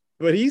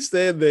 But he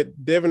said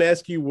that Devin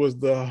Askew was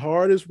the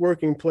hardest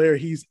working player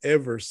he's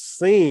ever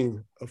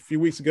seen a few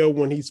weeks ago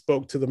when he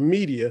spoke to the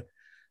media.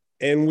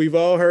 And we've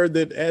all heard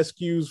that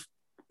he's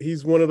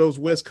one of those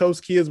West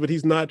Coast kids, but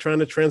he's not trying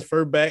to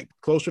transfer back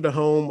closer to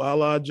home, a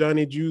la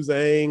Johnny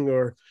Juzang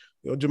or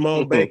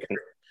Jamal Baker.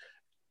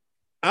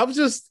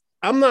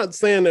 I'm not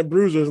saying that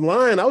Bruiser's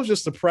lying. I was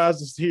just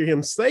surprised to hear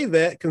him say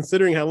that,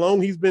 considering how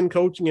long he's been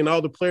coaching and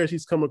all the players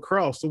he's come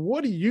across. So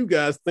what do you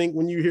guys think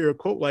when you hear a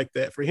quote like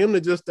that, for him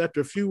to just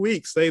after a few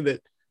weeks say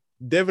that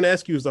Devin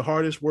Askew is the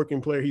hardest working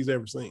player he's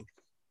ever seen?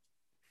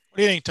 What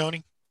do you think,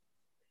 Tony?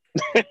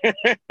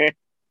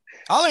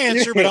 I'll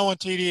answer, but I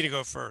want TD to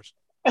go first.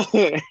 That's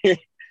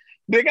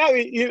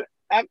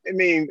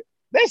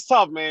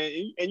tough,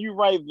 man. And you're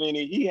right,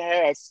 Vinny. He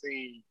has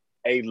seen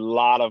a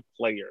lot of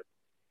players.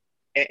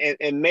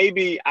 And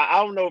maybe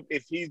I don't know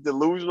if he's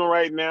delusional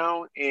right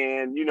now,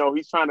 and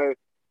he's trying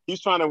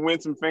to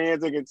win some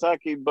fans in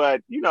Kentucky.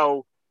 But we've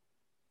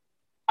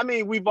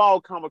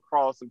all come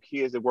across some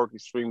kids that work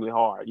extremely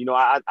hard.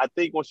 I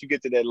think once you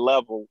get to that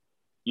level,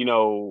 I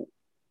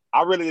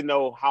really didn't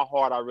know how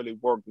hard I really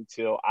worked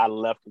until I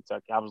left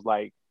Kentucky. I was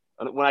like,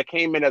 when I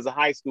came in as a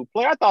high school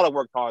player, I thought I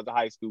worked hard as a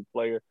high school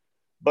player,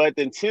 but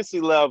the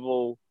intensity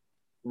level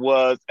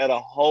was at a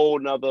whole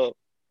another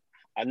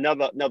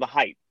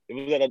height.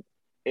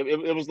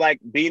 It was like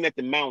being at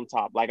the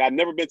mountaintop. Like, I'd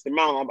never been to the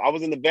mountain. I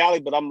was in the valley,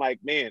 but I'm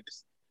like, man,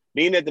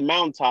 being at the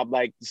mountaintop,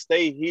 like, to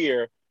stay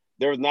here,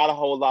 there was not a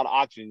whole lot of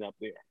oxygen up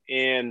there.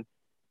 And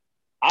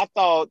I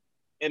thought,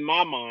 in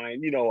my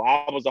mind,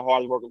 I was the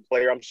hardest working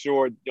player. I'm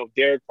sure,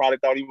 Derek probably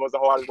thought he was the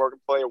hardest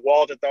working player.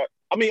 Walter thought,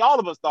 all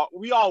of us thought,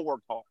 we all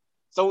worked hard.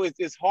 So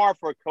it's hard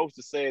for a coach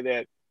to say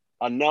that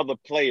another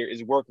player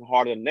is working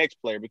harder than the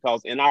next player,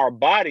 because in our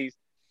bodies,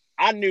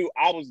 I knew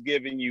I was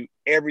giving you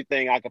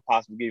everything I could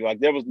possibly give you. Like,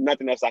 there was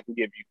nothing else I could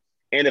give you.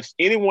 And if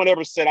anyone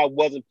ever said I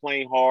wasn't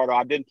playing hard or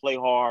I didn't play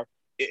hard,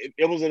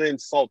 it was an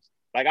insult.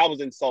 Like, I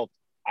was insulted.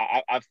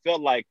 I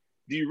felt like,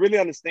 do you really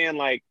understand,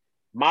 like,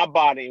 my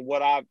body and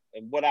what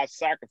I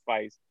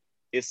sacrificed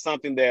is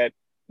something that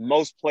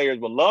most players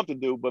would love to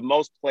do, but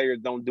most players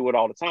don't do it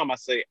all the time. I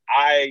say,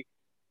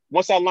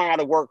 once I learned how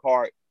to work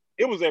hard,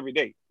 it was every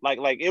day.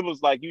 Like it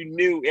was like you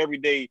knew every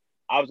day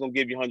I was going to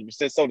give you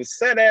 100%. So to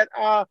say that,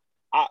 I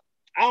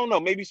don't know.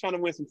 Maybe he's trying to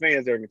win some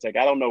fans there in Kentucky.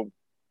 I don't know.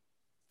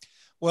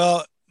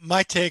 Well,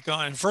 my take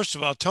on it, first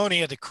of all, Tony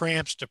had the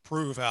cramps to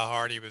prove how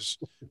hard he was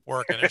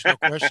working. There's no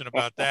question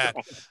about that.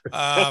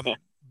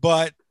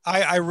 But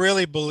I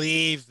really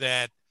believe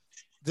that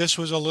this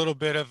was a little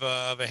bit of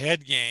a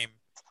head game.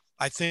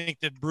 I think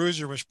that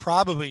Bruiser was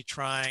probably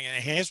trying,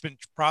 and has been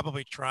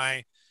probably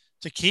trying,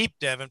 to keep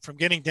Devin from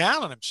getting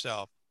down on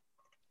himself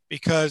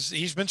because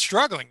he's been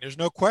struggling. There's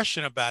no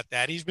question about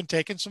that. He's been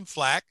taking some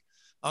flack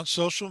on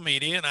social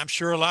media, and I'm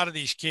sure a lot of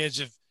these kids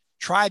have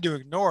tried to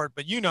ignore it,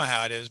 but you know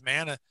how it is,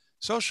 man.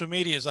 Social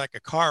media is like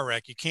a car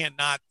wreck. You can't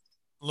not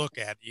look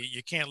at it.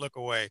 You can't look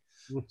away.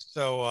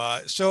 So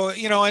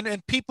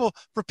and people,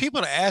 for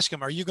people to ask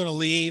him, are you going to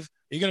leave?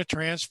 Are you going to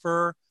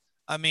transfer?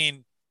 I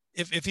mean,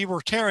 if he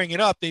were tearing it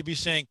up, they'd be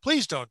saying,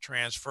 please don't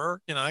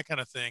transfer, that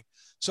kind of thing.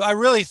 So I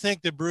really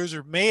think that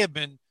Bruiser may have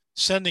been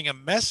sending a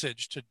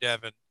message to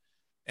Devin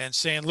and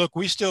saying, look,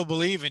 we still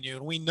believe in you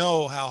and we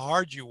know how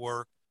hard you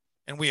work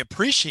and we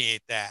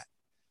appreciate that.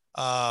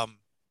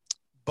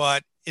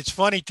 But it's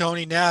funny,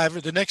 Tony, now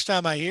the next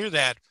time I hear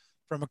that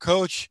from a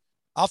coach,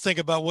 I'll think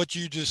about what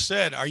you just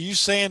said. Are you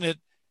saying that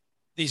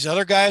these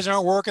other guys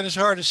aren't working as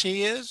hard as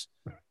he is?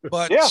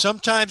 But Yeah.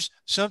 sometimes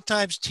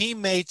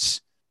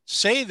teammates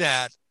say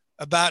that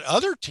about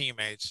other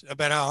teammates,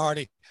 about how hard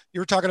you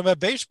were talking about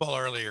baseball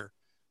earlier.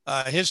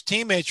 His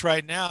teammates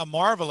right now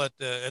marvel at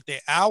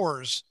the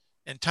hours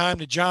and time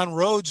that John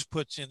Rhodes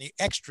puts in, the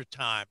extra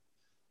time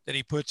that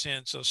he puts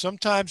in. So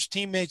sometimes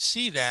teammates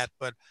see that,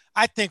 but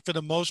I think for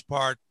the most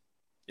part,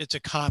 it's a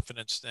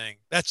confidence thing.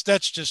 That's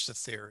just a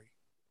theory.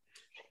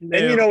 And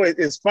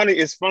it's funny.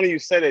 It's funny you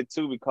said it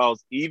too,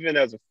 because even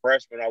as a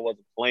freshman, I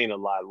wasn't playing a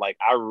lot. Like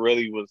I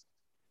really was,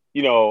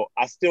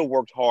 I still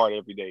worked hard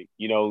every day.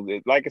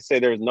 Like I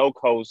said, there's no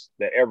coach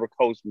that ever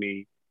coached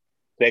me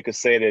that could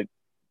say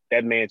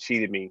that man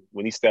cheated me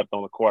when he stepped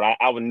on the court.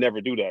 I would never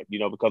do that,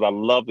 because I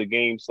love the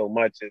game so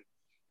much.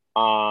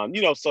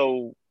 And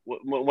so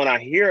when I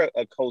hear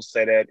a coach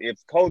say that, if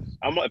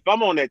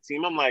I'm on that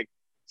team, I'm like,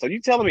 so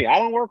you telling me I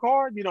don't work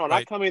hard, and Right.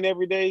 I come in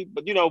every day,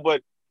 but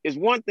it's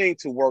one thing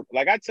to work.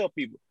 Like I tell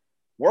people,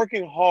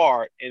 working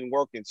hard and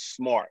working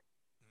smart.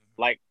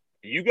 Like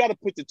you got to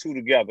put the two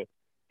together.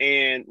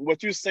 And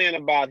what you're saying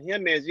about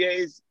him is,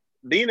 it's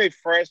being a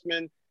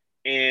freshman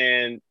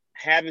and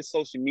having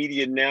social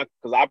media now,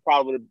 because I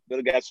probably would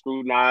have got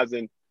scrutinized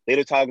and they'd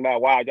have talking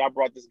about, wow, y'all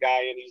brought this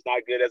guy in, he's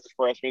not good as a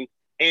freshman.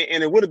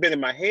 And it would have been in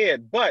my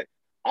head. But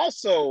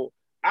also,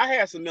 I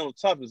had some mental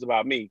toughness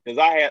about me because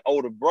I had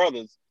older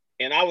brothers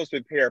and I was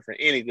prepared for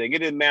anything. It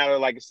didn't matter,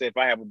 like I said, if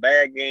I have a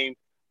bad game.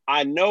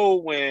 I know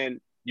when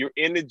you're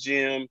in the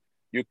gym,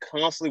 you're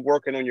constantly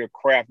working on your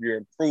craft, you're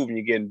improving,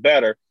 you're getting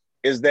better,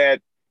 is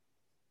that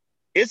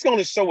it's going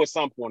to show at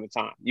some point in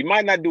time. You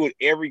might not do it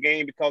every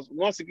game because,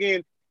 once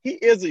again, he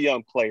is a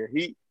young player.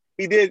 He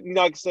did,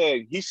 like I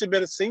said, he should have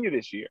been a senior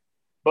this year,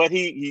 but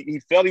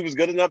he felt he was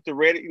good enough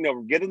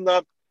to get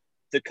enough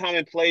to come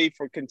and play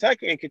for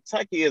Kentucky. And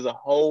Kentucky is a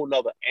whole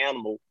nother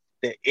animal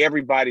that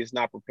everybody is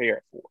not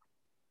prepared for.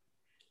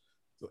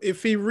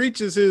 If he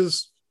reaches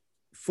his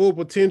full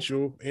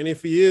potential, and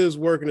if he is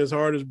working as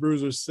hard as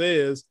Bruiser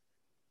says,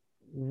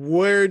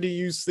 where do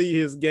you see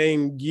his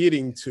game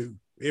getting to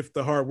if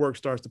the hard work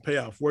starts to pay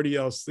off? Where do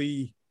y'all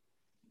see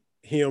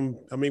him?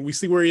 I mean, we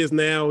see where he is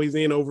now. He's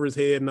in over his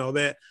head and all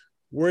that.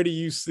 Where do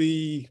you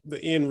see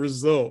the end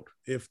result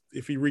if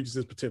he reaches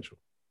his potential?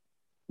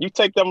 You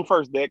take them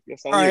first, Dick.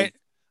 Yes, All right.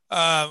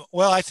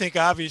 Well, I think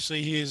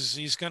obviously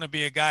he's going to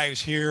be a guy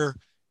who's here,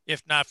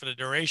 if not for the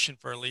duration,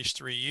 for at least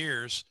 3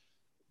 years.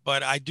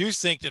 But I do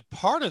think that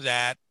part of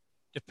that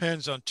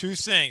depends on two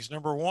things.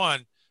 Number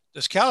one,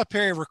 does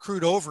Calipari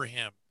recruit over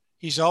him?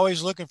 He's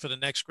always looking for the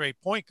next great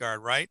point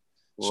guard, right?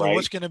 So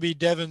what's going to be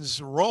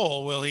Devin's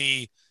role? Will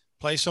he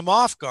play some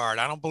off guard?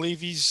 I don't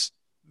believe he's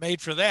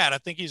made for that. I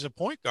think he's a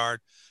point guard.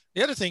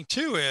 The other thing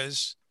too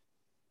is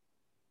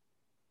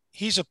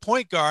he's a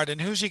point guard, and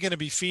who's he going to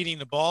be feeding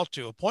the ball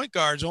to? A point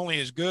guard's only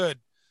as good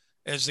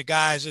as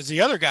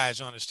the other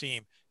guys on his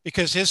team,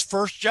 because his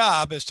first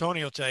job, as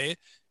Tony will tell you,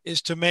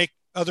 is to make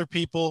other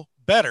people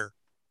better.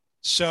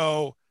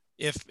 So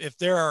if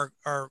there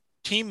are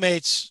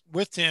teammates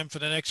with him for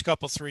the next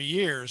 3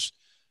 years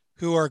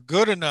who are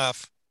good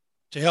enough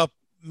to help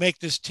make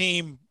this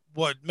team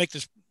make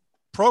this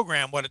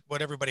program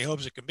what everybody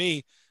hopes it can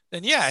be,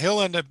 then yeah,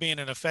 he'll end up being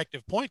an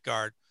effective point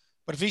guard.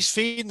 But if he's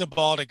feeding the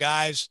ball to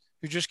guys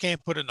who just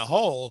can't put it in the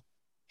hole,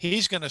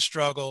 he's going to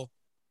struggle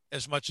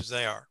as much as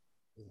they are.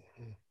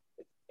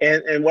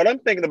 And what I'm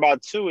thinking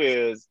about too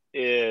is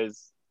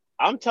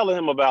I'm telling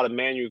him about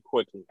Immanuel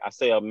Quickley. I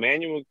say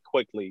Immanuel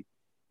Quickley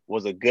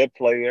was a good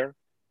player.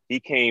 He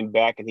came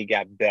back and he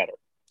got better.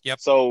 Yep.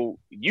 So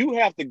you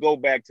have to go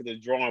back to the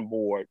drawing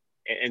board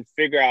and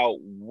figure out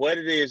what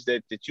it is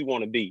that you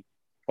want to be.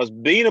 Because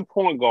being a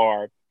point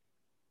guard,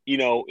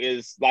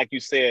 is like you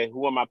said,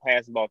 who am I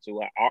passing ball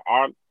to?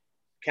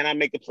 Can I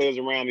make the players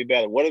around me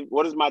better?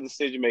 What is my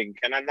decision making?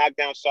 Can I knock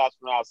down shots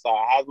from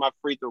outside? How's my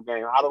free throw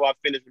game? How do I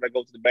finish when I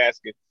go to the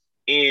basket?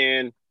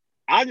 And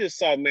I just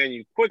saw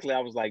Immanuel Quickley.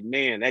 I was like,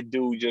 man, that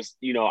dude just,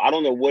 I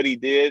don't know what he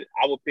did.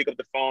 I would pick up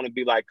the phone and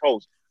be like,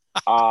 Coach,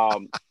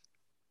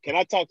 can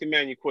I talk to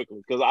Immanuel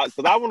Quickley? Because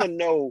I want to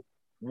know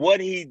what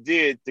he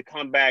did to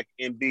come back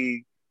and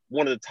be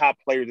one of the top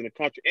players in the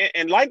country,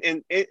 and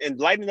lighting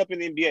up in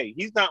the NBA.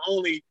 He's not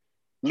only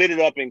lit it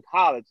up in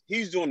college,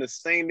 he's doing the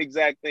same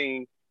exact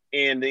thing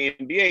in the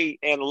NBA.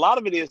 And a lot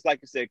of it is, like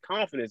you said,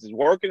 confidence. Is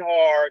working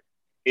hard,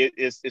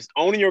 it's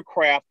owning your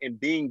craft and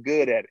being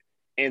good at it.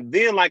 And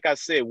then, like I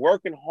said,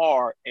 working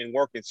hard and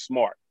working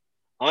smart,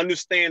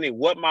 understanding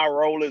what my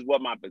role is,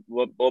 what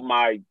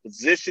my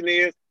position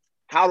is,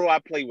 how do I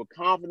play with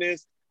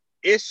confidence.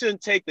 It shouldn't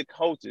take the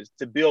coaches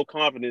to build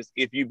confidence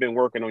if you've been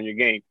working on your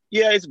game.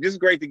 Yeah, it's just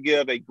great to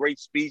give a great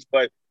speech,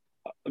 but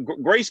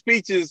great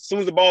speeches, as soon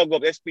as the ball goes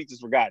up, that speech is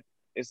forgotten.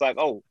 It's like,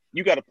 oh,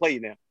 you got to play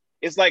now.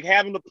 It's like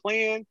having a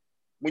plan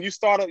when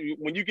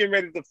you get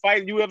ready to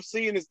fight in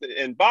UFC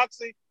and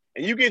boxing,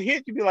 and you get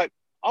hit, you be like,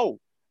 oh,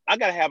 I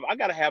gotta have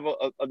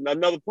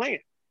another plan.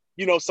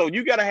 So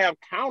you gotta have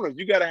counters.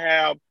 You gotta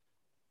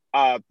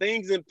have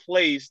things in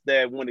place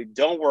that when it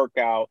don't work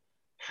out,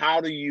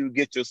 how do you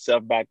get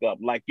yourself back up?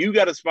 Like, you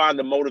got to find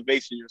the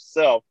motivation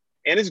yourself.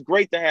 And it's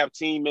great to have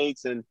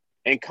teammates and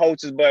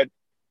coaches, but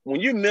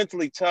when you're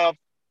mentally tough,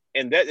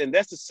 and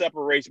that's the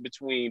separation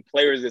between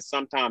players that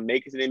sometimes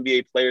make it to the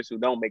NBA, players who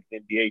don't make it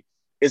to the NBA,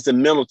 is the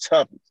mental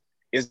toughness.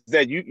 Is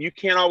that you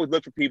can't always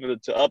look for people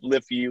to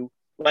uplift you.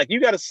 Like, you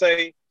got to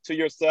say to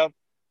yourself,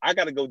 I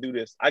got to go do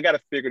this. I got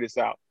to figure this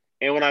out.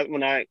 And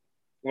when I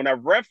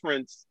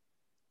reference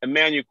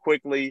Immanuel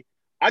Quickley,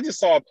 I just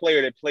saw a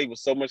player that played with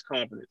so much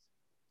confidence.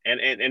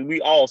 And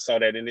we all saw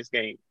that in this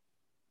game.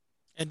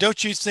 And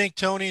don't you think,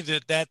 Tony,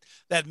 that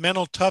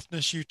mental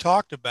toughness you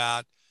talked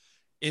about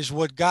is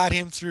what got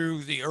him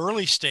through the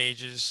early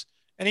stages?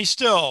 And he's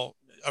still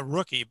a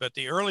rookie, but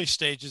the early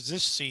stages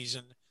this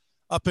season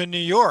up in New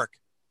York,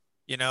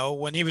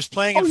 when he was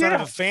playing in front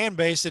of a fan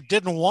base that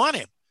didn't want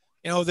him,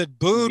 that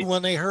booed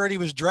when they heard he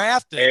was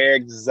drafted.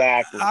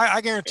 Exactly.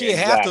 I guarantee you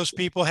half those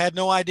people had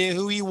no idea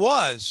who he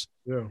was.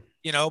 Yeah.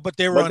 But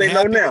they were unhappy. They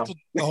know now.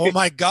 Oh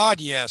my God,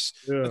 yes.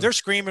 Yeah. But they're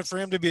screaming for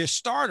him to be a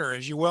starter,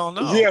 as you well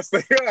know. Yes, they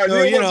are.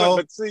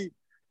 So,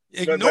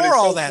 ignore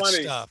all that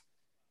funny. stuff.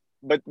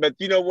 But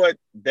you know what?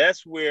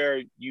 That's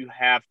where you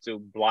have to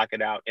block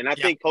it out. And I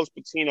think Coach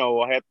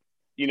Pitino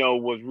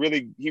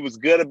he was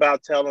good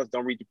about telling us,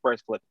 don't read the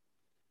press clip.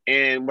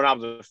 And when I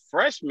was a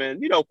freshman,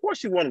 of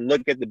course you want to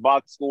look at the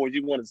box scores.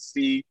 You want to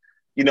see,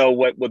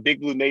 what Big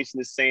Blue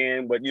Nation is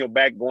saying, but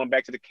going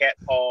back to the cat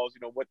calls,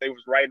 what they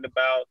was writing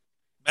about.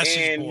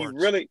 Message boards.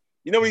 He really,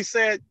 what he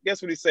said?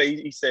 Guess what he said?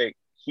 He said,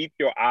 keep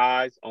your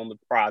eyes on the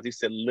prize. He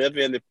said, live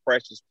in the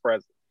precious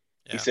present.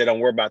 Yeah. He said, don't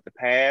worry about the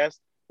past.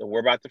 Don't worry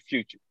about the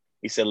future.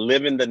 He said,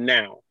 live in the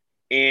now.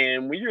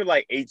 And when you're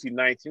like 18,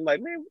 19, like,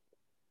 man,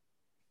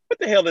 what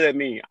the hell does that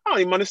mean? I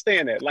don't even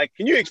understand that. Like,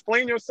 can you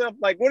explain yourself?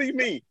 Like, what do you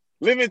mean?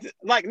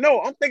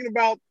 No, I'm thinking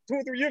about 2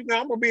 or 3 years now,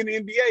 I'm going to be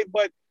in the NBA.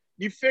 But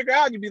you figure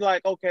out, you'd be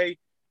like, okay,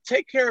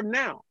 take care of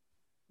now.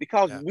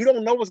 Because we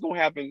don't know what's going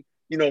to happen,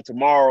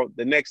 tomorrow,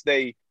 the next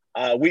day,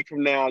 a week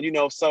from now,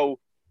 So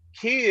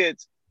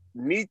kids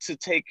need to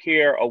take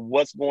care of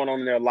what's going on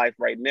in their life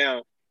right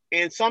now.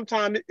 And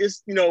sometimes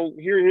it's,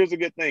 here's a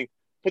good thing.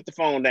 Put the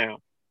phone down.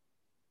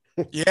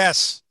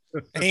 Yes.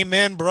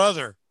 Amen,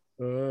 brother.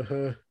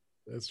 Uh-huh.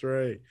 That's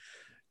right.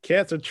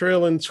 Cats are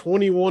trailing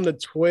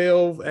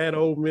 21-12 at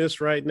Ole Miss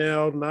right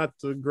now. Not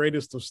the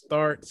greatest of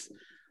starts.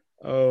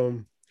 But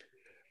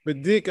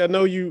Dick, I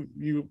know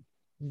you've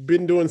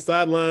been doing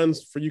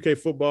sidelines for UK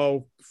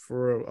football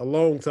for a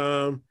long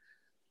time.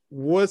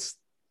 What's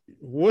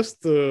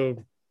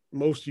the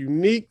most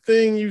unique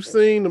thing you've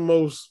seen, the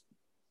most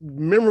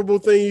memorable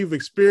thing you've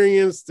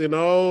experienced in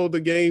all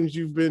the games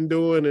you've been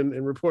doing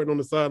and reporting on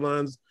the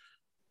sidelines?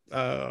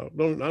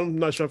 I'm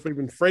not sure if I've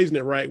been phrasing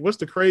it right. What's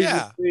the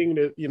craziest thing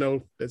that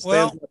that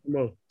stands out the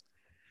most?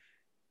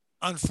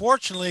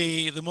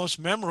 Unfortunately, the most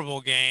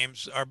memorable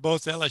games are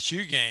both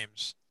LSU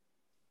games.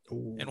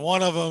 Ooh. And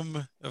one of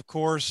them, of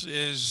course,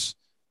 is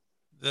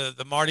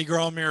the Mardi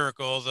Gras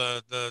miracle,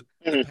 the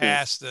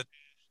pass that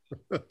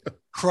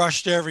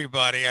crushed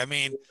everybody. I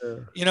mean,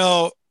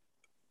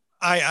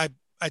 I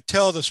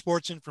tell the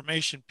sports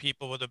information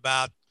people with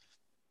about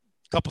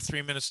a couple,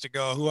 3 minutes to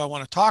go who I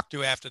want to talk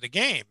to after the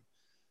game.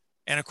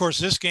 And of course,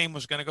 this game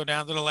was going to go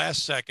down to the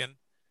last second.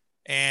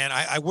 And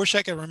I wish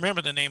I could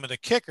remember the name of the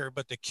kicker,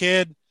 but the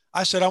kid,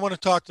 I said, I want to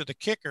talk to the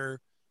kicker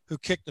who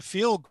kicked the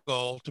field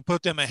goal to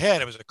put them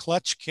ahead. It was a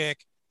clutch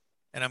kick.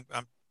 And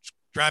I'm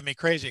driving me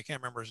crazy. I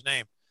can't remember his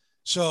name.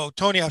 So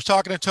Tony, I was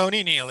talking to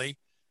Tony Neely,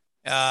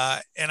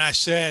 and I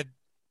said,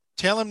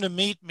 tell him to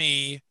meet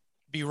me,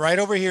 be right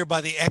over here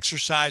by the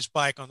exercise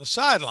bike on the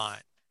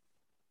sideline.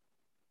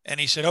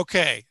 And he said,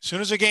 okay, as soon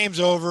as the game's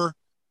over,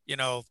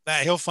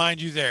 that he'll find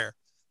you there.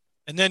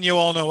 And then you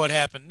all know what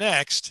happened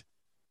next.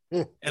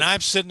 And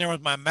I'm sitting there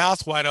with my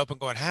mouth wide open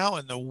going, how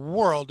in the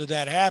world did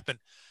that happen?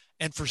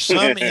 And for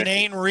some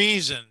inane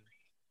reason,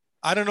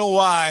 I don't know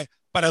why,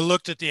 but I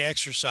looked at the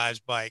exercise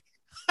bike.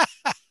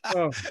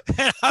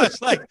 And I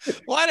was like,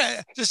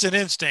 what? Just an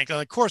instinct.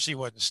 Of course he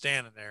wasn't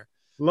standing there.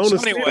 So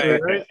anyway,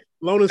 right?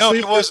 No,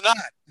 he was not.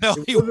 No,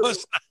 he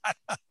was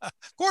not.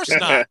 Of course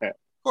not. Of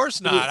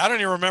course not. I don't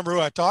even remember who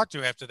I talked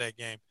to after that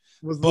game.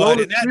 Was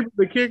Lona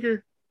the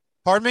kicker?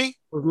 Pardon me?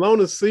 Was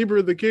Lonas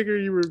Sieber the kicker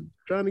you were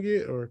trying to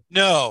get, or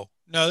No,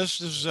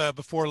 this is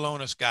before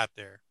Lonas got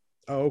there.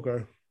 oh,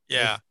 okay.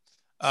 Yeah.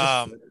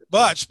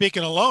 But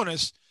speaking of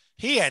Lonas,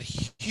 he had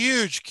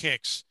huge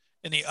kicks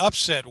in the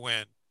upset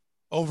win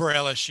over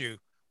LSU.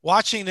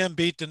 Watching them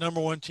beat the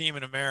number one team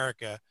in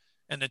America,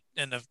 and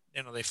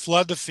they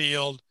flood the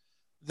field.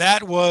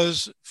 That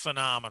was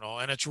phenomenal,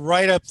 and it's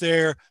right up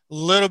there, a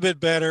little bit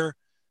better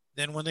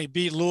than when they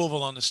beat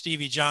Louisville on the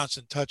Stevie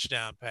Johnson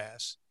touchdown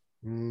pass.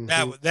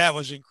 Mm-hmm. That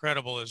was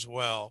incredible as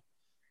well.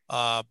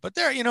 But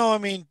there,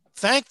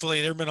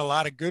 thankfully there have been a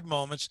lot of good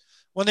moments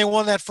when they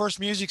won that first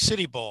Music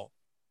City Bowl.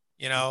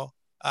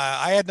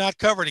 I had not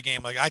covered a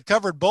game I'd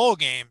covered bowl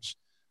games.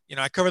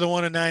 I covered the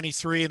one in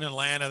 '93 in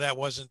Atlanta. That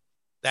wasn't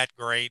that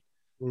great.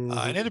 Mm-hmm.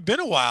 And it had been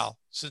a while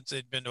since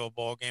they'd been to a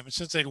bowl game and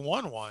since they'd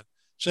won one.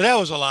 So that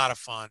was a lot of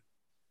fun.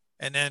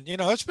 And then,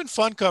 it's been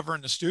fun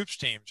covering the Stoops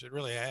teams. It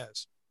really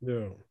has.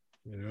 Yeah.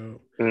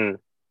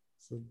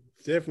 So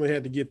definitely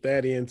had to get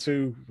that in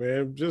too,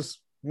 man. Just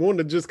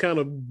wanted to just kind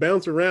of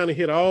bounce around and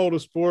hit all the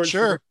sports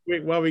sure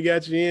quick while we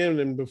got you in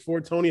and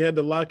before Tony had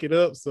to lock it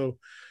up. So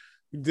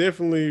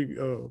definitely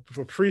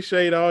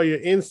appreciate all your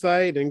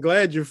insight and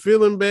glad you're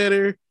feeling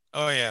better.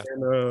 Oh, yeah.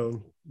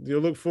 And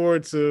you'll look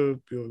forward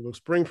to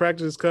spring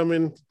practice is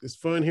coming. It's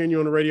fun hearing you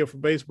on the radio for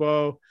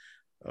baseball.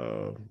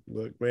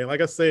 Look, man, like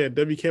I said,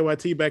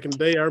 WKYT back in the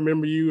day, I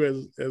remember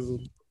you as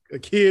a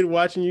kid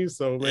watching you.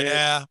 So, man.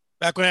 Yeah,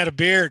 back when I had a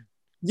beard.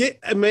 Yeah,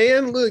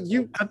 man, look,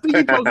 I think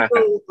you posted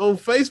on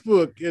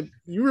Facebook.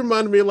 You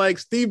reminded me of like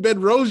Steve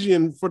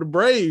Bedrosian for the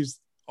Braves.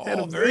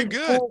 Oh, very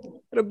good.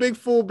 Had a big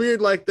full beard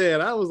like that.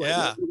 I was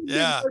like,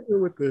 yeah.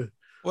 With the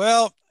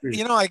well,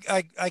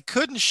 I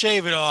couldn't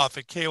shave it off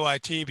at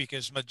KYT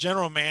because my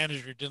general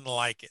manager didn't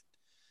like it.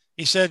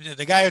 He said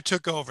the guy who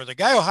took over, the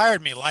guy who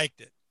hired me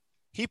liked it.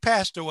 He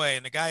passed away,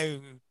 and the guy who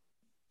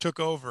took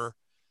over,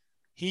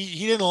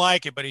 he didn't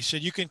like it, but he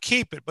said, you can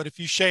keep it, but if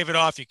you shave it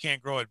off, you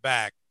can't grow it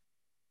back.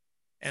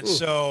 And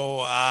so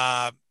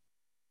I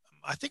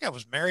think I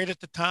was married at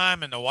the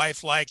time, and the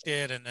wife liked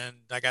it, and then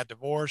I got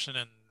divorced, and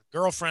then the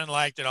girlfriend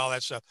liked it, all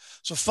that stuff.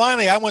 So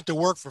finally, I went to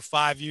work for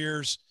 5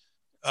 years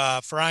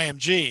for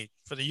IMG,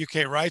 for the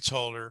UK rights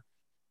holder,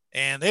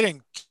 and they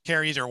didn't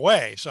care either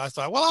way. So I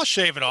thought, well, I'll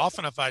shave it off,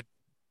 and if I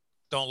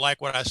don't like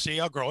what I see,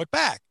 I'll grow it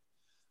back.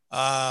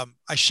 I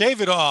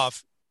shave it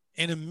off,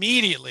 and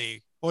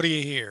immediately, what do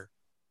you hear?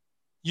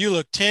 You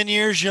look 10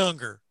 years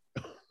younger.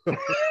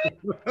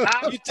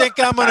 You think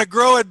I'm going to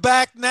grow it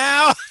back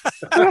now?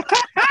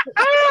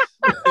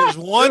 There's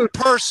one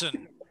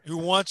person who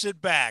wants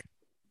it back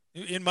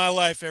in my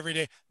life every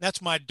day.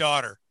 That's my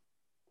daughter.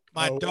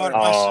 My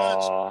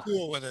son's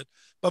cool with it,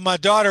 but my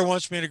daughter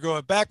wants me to grow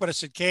it back. But I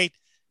said, Kate,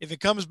 if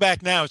it comes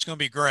back now, it's going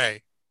to be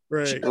gray.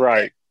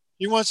 Right.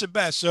 She wants it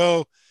back.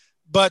 So,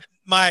 but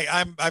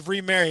I've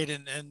remarried,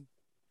 and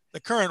the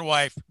current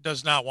wife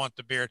does not want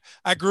the beard.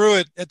 I grew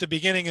it at the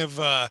beginning of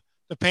the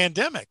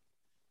pandemic.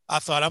 I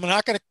thought I'm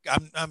not going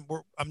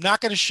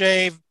to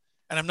shave,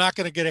 and I'm not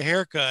going to get a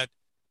haircut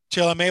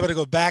till I'm able to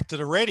go back to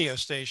the radio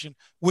station,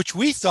 which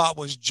we thought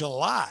was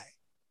July.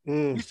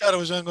 We thought it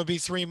was only going to be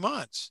 3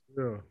 months.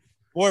 Yeah.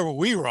 Boy, were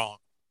we wrong.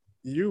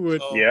 You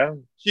would, yeah.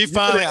 She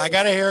finally, I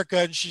got a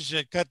haircut, and she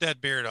said, "Cut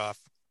that beard off."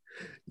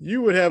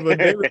 You would have a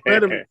David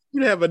Letterman.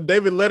 You'd have a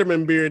David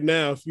Letterman beard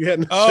now if you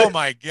hadn't. Oh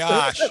my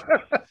gosh!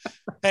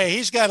 Hey,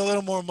 he's got a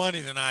little more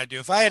money than I do.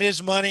 If I had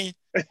his money,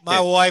 my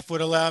wife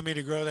would allow me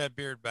to grow that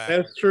beard back.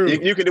 That's true.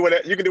 You can do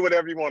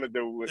whatever you want to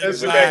do with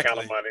that kind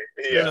of money.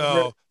 Yeah.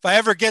 So if I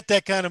ever get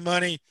that kind of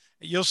money,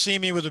 you'll see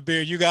me with a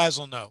beard. You guys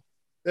will know.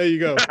 There you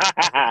go.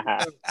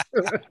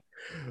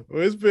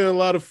 Well, it's been a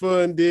lot of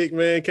fun, Dick,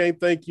 man. Can't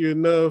thank you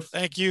enough.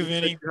 Thank you,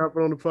 Vinny. Thank you for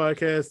hopping on the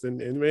podcast. And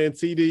man,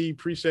 TD,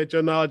 appreciate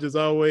your knowledge as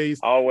always.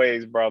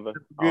 Always, brother.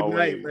 Good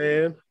night,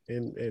 man.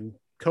 And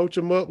coach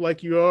them up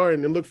like you are.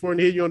 And then look forward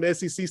to hear you on the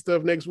SEC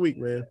stuff next week,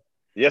 man.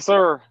 Yes,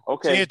 sir.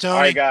 Okay. See you, Tony. All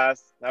right,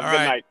 guys. Have a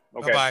good night.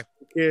 Okay. Bye-bye.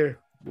 Take care.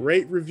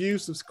 Rate, review,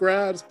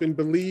 subscribe. It's been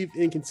Believe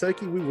in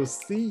Kentucky. We will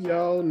see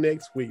y'all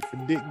next week. For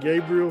Dick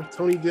Gabriel,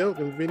 Tony Delk,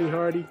 and Vinny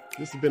Hardy,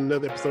 this has been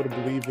another episode of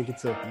Believe in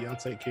Kentucky. Y'all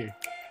take care.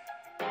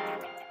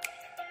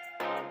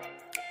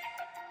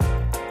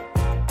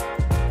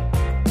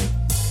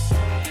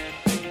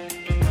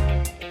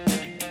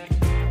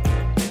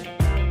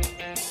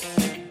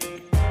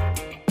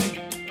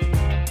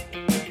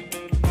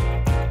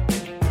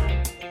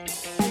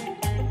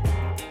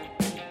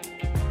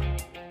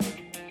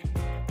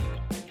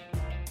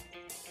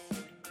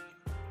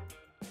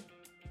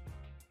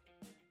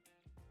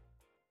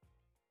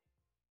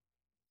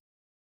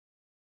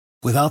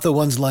 Without the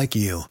ones like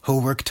you, who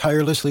work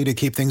tirelessly to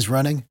keep things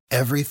running,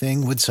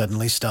 everything would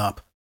suddenly stop.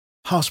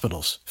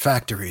 Hospitals,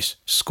 factories,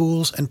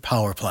 schools, and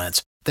power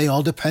plants, they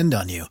all depend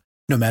on you.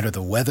 No matter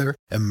the weather,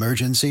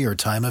 emergency, or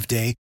time of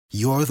day,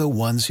 you're the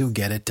ones who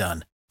get it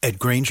done. At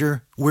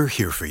Grainger, we're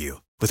here for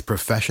you with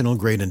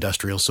professional-grade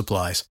industrial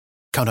supplies.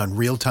 Count on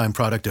real-time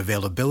product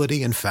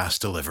availability and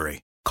fast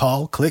delivery.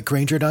 Call, click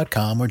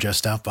Grainger.com, or just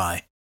stop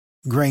by.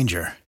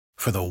 Grainger,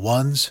 for the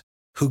ones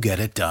who get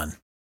it done.